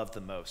that I loved the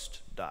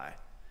most die.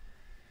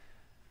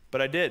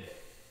 But I did.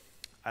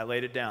 I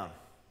laid it down.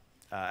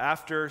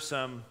 After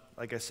some,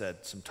 like I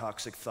said, some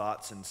toxic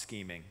thoughts and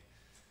scheming,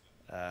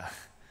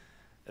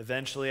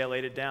 eventually I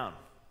laid it down.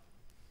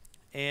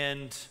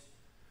 And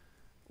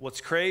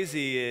what's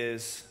crazy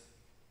is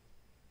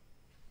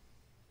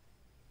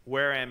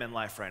where I am in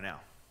life right now.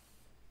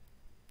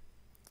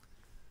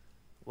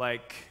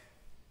 Like,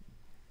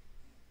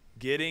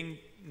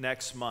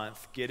 next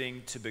month,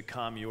 getting to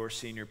become your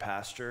senior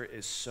pastor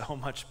is so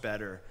much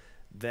better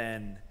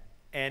than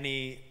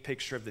any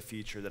picture of the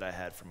future that I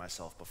had for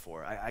myself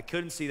before. I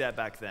couldn't see that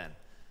back then,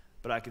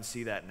 but I can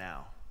see that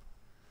now.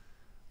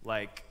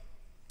 Like,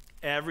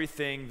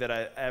 everything that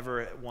I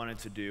ever wanted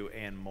to do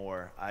and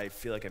more, I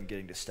feel like I'm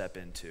getting to step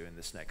into in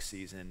this next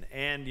season.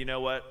 And you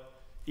know what?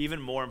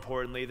 Even more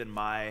importantly than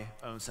my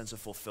own sense of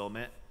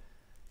fulfillment,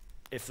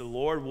 if the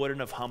Lord wouldn't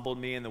have humbled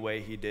me in the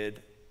way he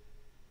did,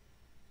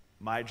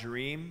 my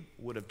dream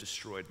would have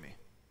destroyed me.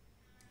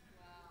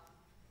 Wow.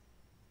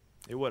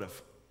 It would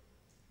have.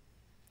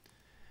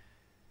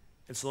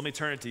 And so let me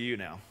turn it to you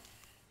now.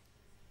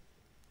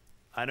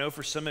 I know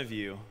for some of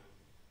you,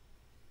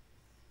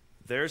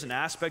 there's an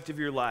aspect of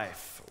your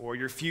life or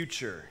your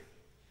future,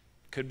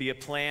 could be a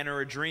plan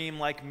or a dream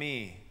like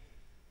me,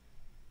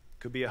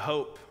 could be a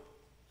hope.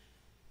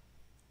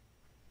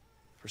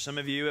 For some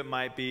of you, it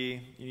might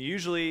be,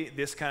 usually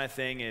this kind of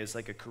thing is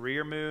like a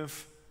career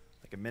move,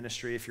 like a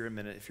ministry if you're in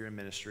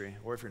ministry,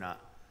 or if you're not.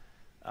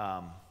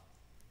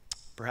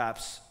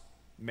 Perhaps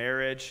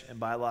marriage and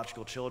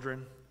biological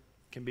children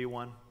can be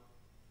one.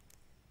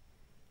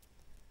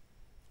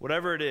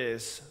 Whatever it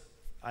is,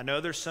 I know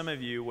there's some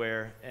of you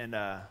where, and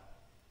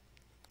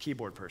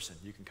keyboard person,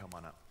 you can come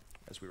on up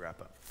as we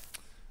wrap up.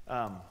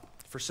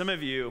 For some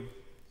of you,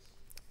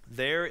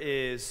 there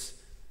is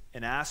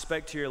an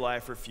aspect to your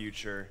life or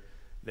future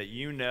that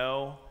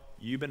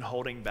you've been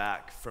holding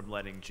back from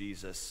letting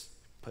Jesus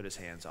put his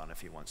hands on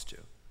if he wants to.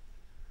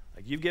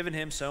 Like, you've given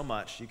him so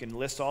much. You can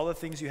list all the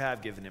things you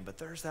have given him, but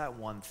there's that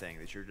one thing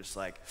that you're just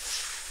like,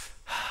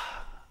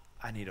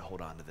 I need to hold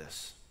on to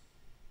this.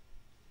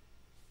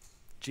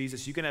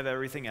 Jesus, you can have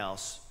everything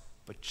else,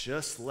 but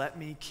just let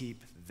me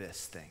keep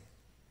this thing.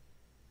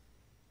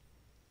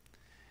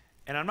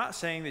 And I'm not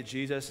saying that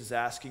Jesus is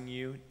asking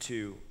you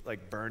to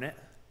like burn it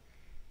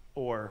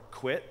or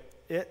quit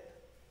it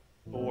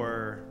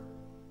or,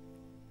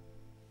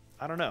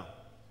 I don't know,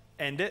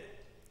 end it.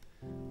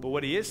 But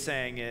what he is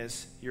saying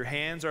is, your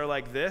hands are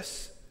like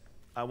this.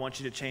 I want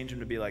you to change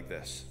them to be like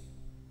this.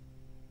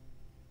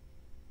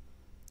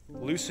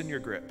 Loosen your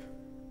grip.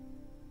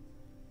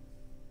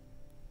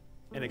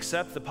 And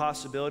accept the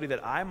possibility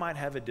that I might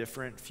have a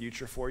different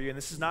future for you. And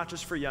this is not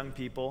just for young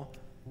people.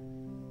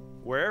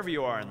 Wherever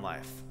you are in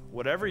life,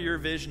 whatever your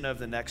vision of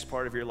the next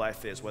part of your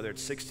life is, whether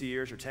it's 60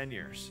 years or 10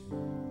 years,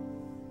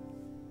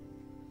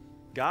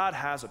 God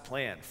has a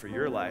plan for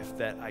your life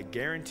that I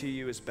guarantee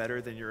you is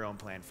better than your own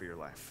plan for your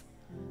life.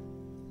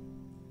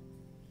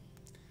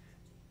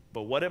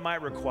 But what it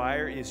might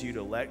require is you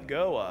to let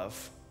go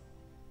of,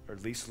 or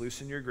at least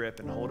loosen your grip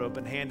and hold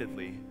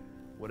open-handedly,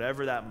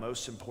 whatever that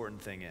most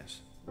important thing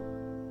is.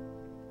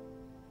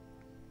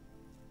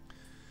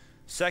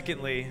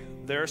 Secondly,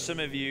 there are some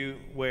of you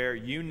where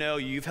you know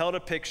you've held a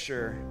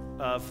picture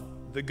of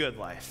the good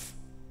life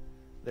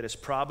that is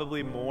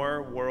probably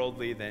more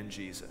worldly than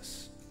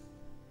Jesus.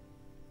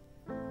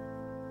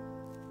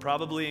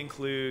 Probably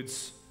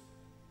includes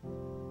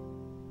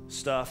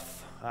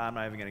stuff, I'm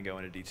not even going to go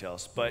into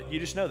details, but you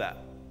just know that.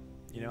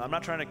 You know, I'm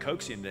not trying to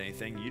coax you into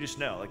anything. You just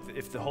know, like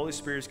if the Holy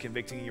Spirit is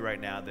convicting you right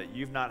now that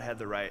you've not had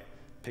the right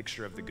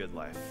picture of the good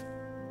life,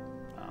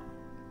 I'm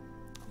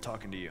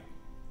talking to you.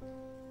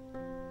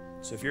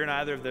 So if you're in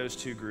either of those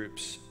two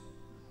groups,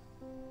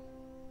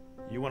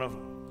 you want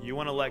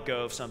to let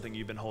go of something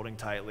you've been holding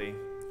tightly,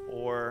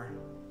 or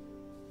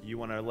you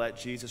want to let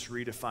Jesus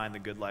redefine the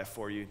good life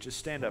for you, just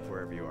stand up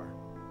wherever you are.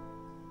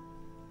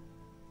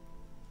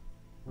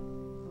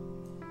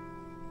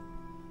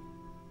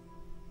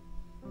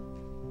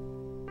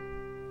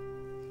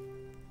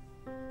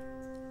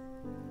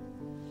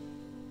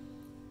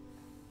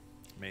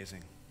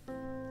 Amazing.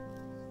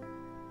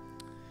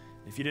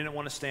 If you didn't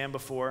want to stand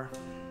before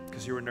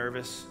because you were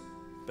nervous,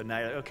 but now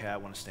you're like, okay, I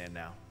want to stand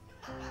now.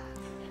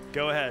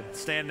 Go ahead,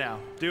 stand now.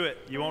 Do it.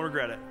 You won't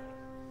regret it.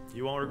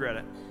 You won't regret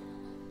it.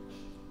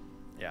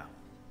 Yeah,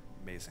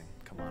 amazing.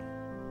 Come on.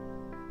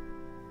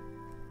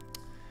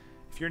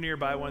 If you're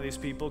nearby one of these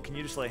people, can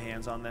you just lay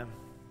hands on them?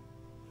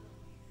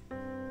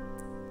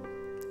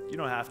 You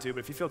don't have to, but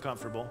if you feel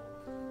comfortable.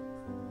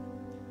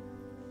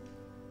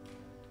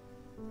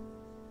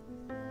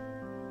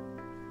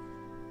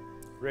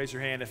 Raise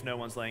your hand if no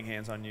one's laying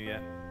hands on you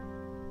yet.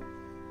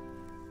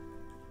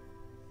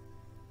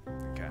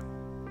 Okay.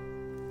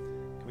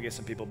 Can we get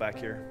some people back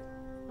here?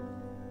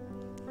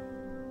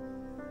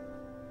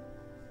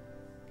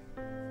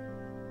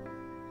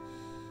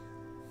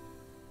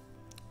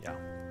 Yeah.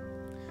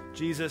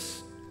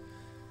 Jesus,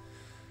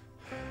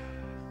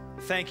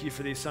 thank you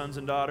for these sons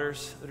and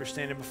daughters that are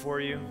standing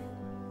before you.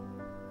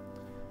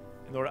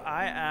 And Lord,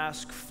 I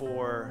ask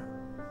for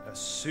a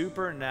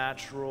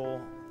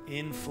supernatural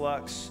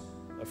influx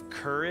of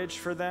courage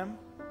for them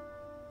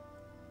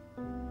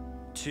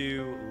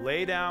to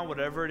lay down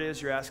whatever it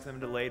is you're asking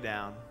them to lay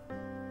down.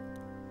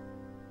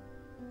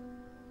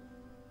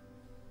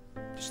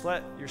 Just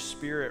let your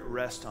Spirit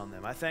rest on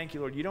them. I thank you,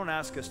 Lord. You don't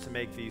ask us to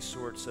make these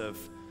sorts of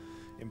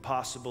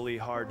impossibly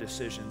hard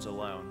decisions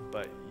alone,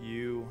 but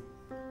you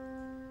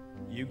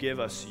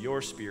give us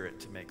your Spirit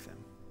to make them.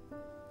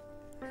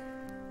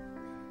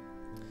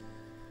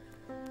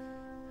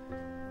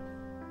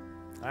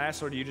 I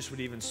ask, Lord, you just would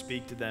even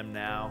speak to them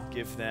now.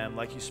 Give them,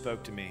 like you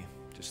spoke to me,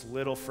 just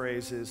little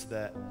phrases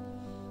that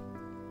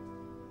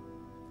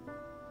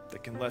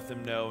can let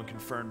them know and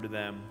confirm to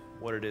them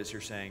what it is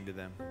you're saying to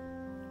them.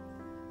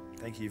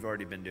 Thank you, you've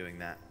already been doing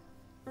that.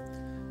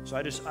 So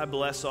I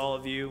bless all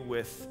of you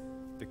with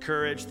the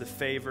courage, the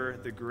favor,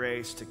 the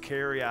grace to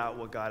carry out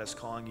what God is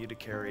calling you to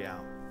carry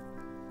out.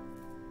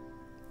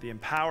 The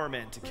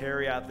empowerment to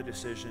carry out the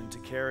decision, to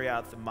carry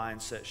out the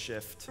mindset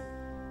shift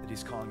that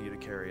he's calling you to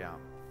carry out.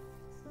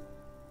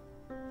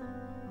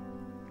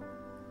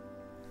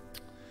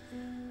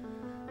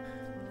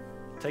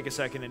 Take a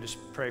second and just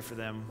pray for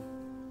them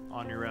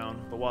on your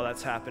own. But while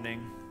that's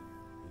happening,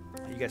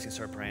 you guys can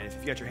start praying. If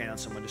you've got your hand on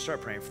someone, just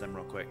start praying for them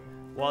real quick.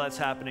 While that's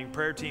happening,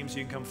 prayer teams,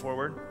 you can come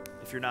forward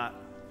if you're not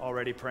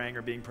already praying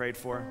or being prayed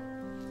for.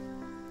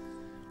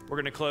 We're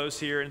going to close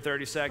here in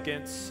 30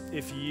 seconds.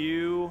 If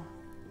you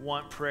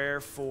want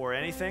prayer for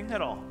anything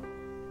at all,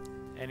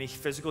 any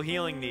physical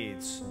healing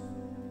needs,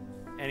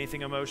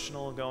 anything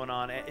emotional going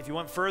on, if you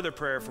want further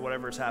prayer for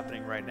whatever is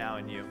happening right now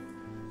in you,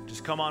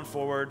 just come on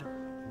forward.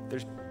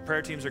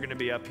 Prayer teams are going to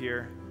be up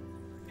here,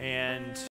 and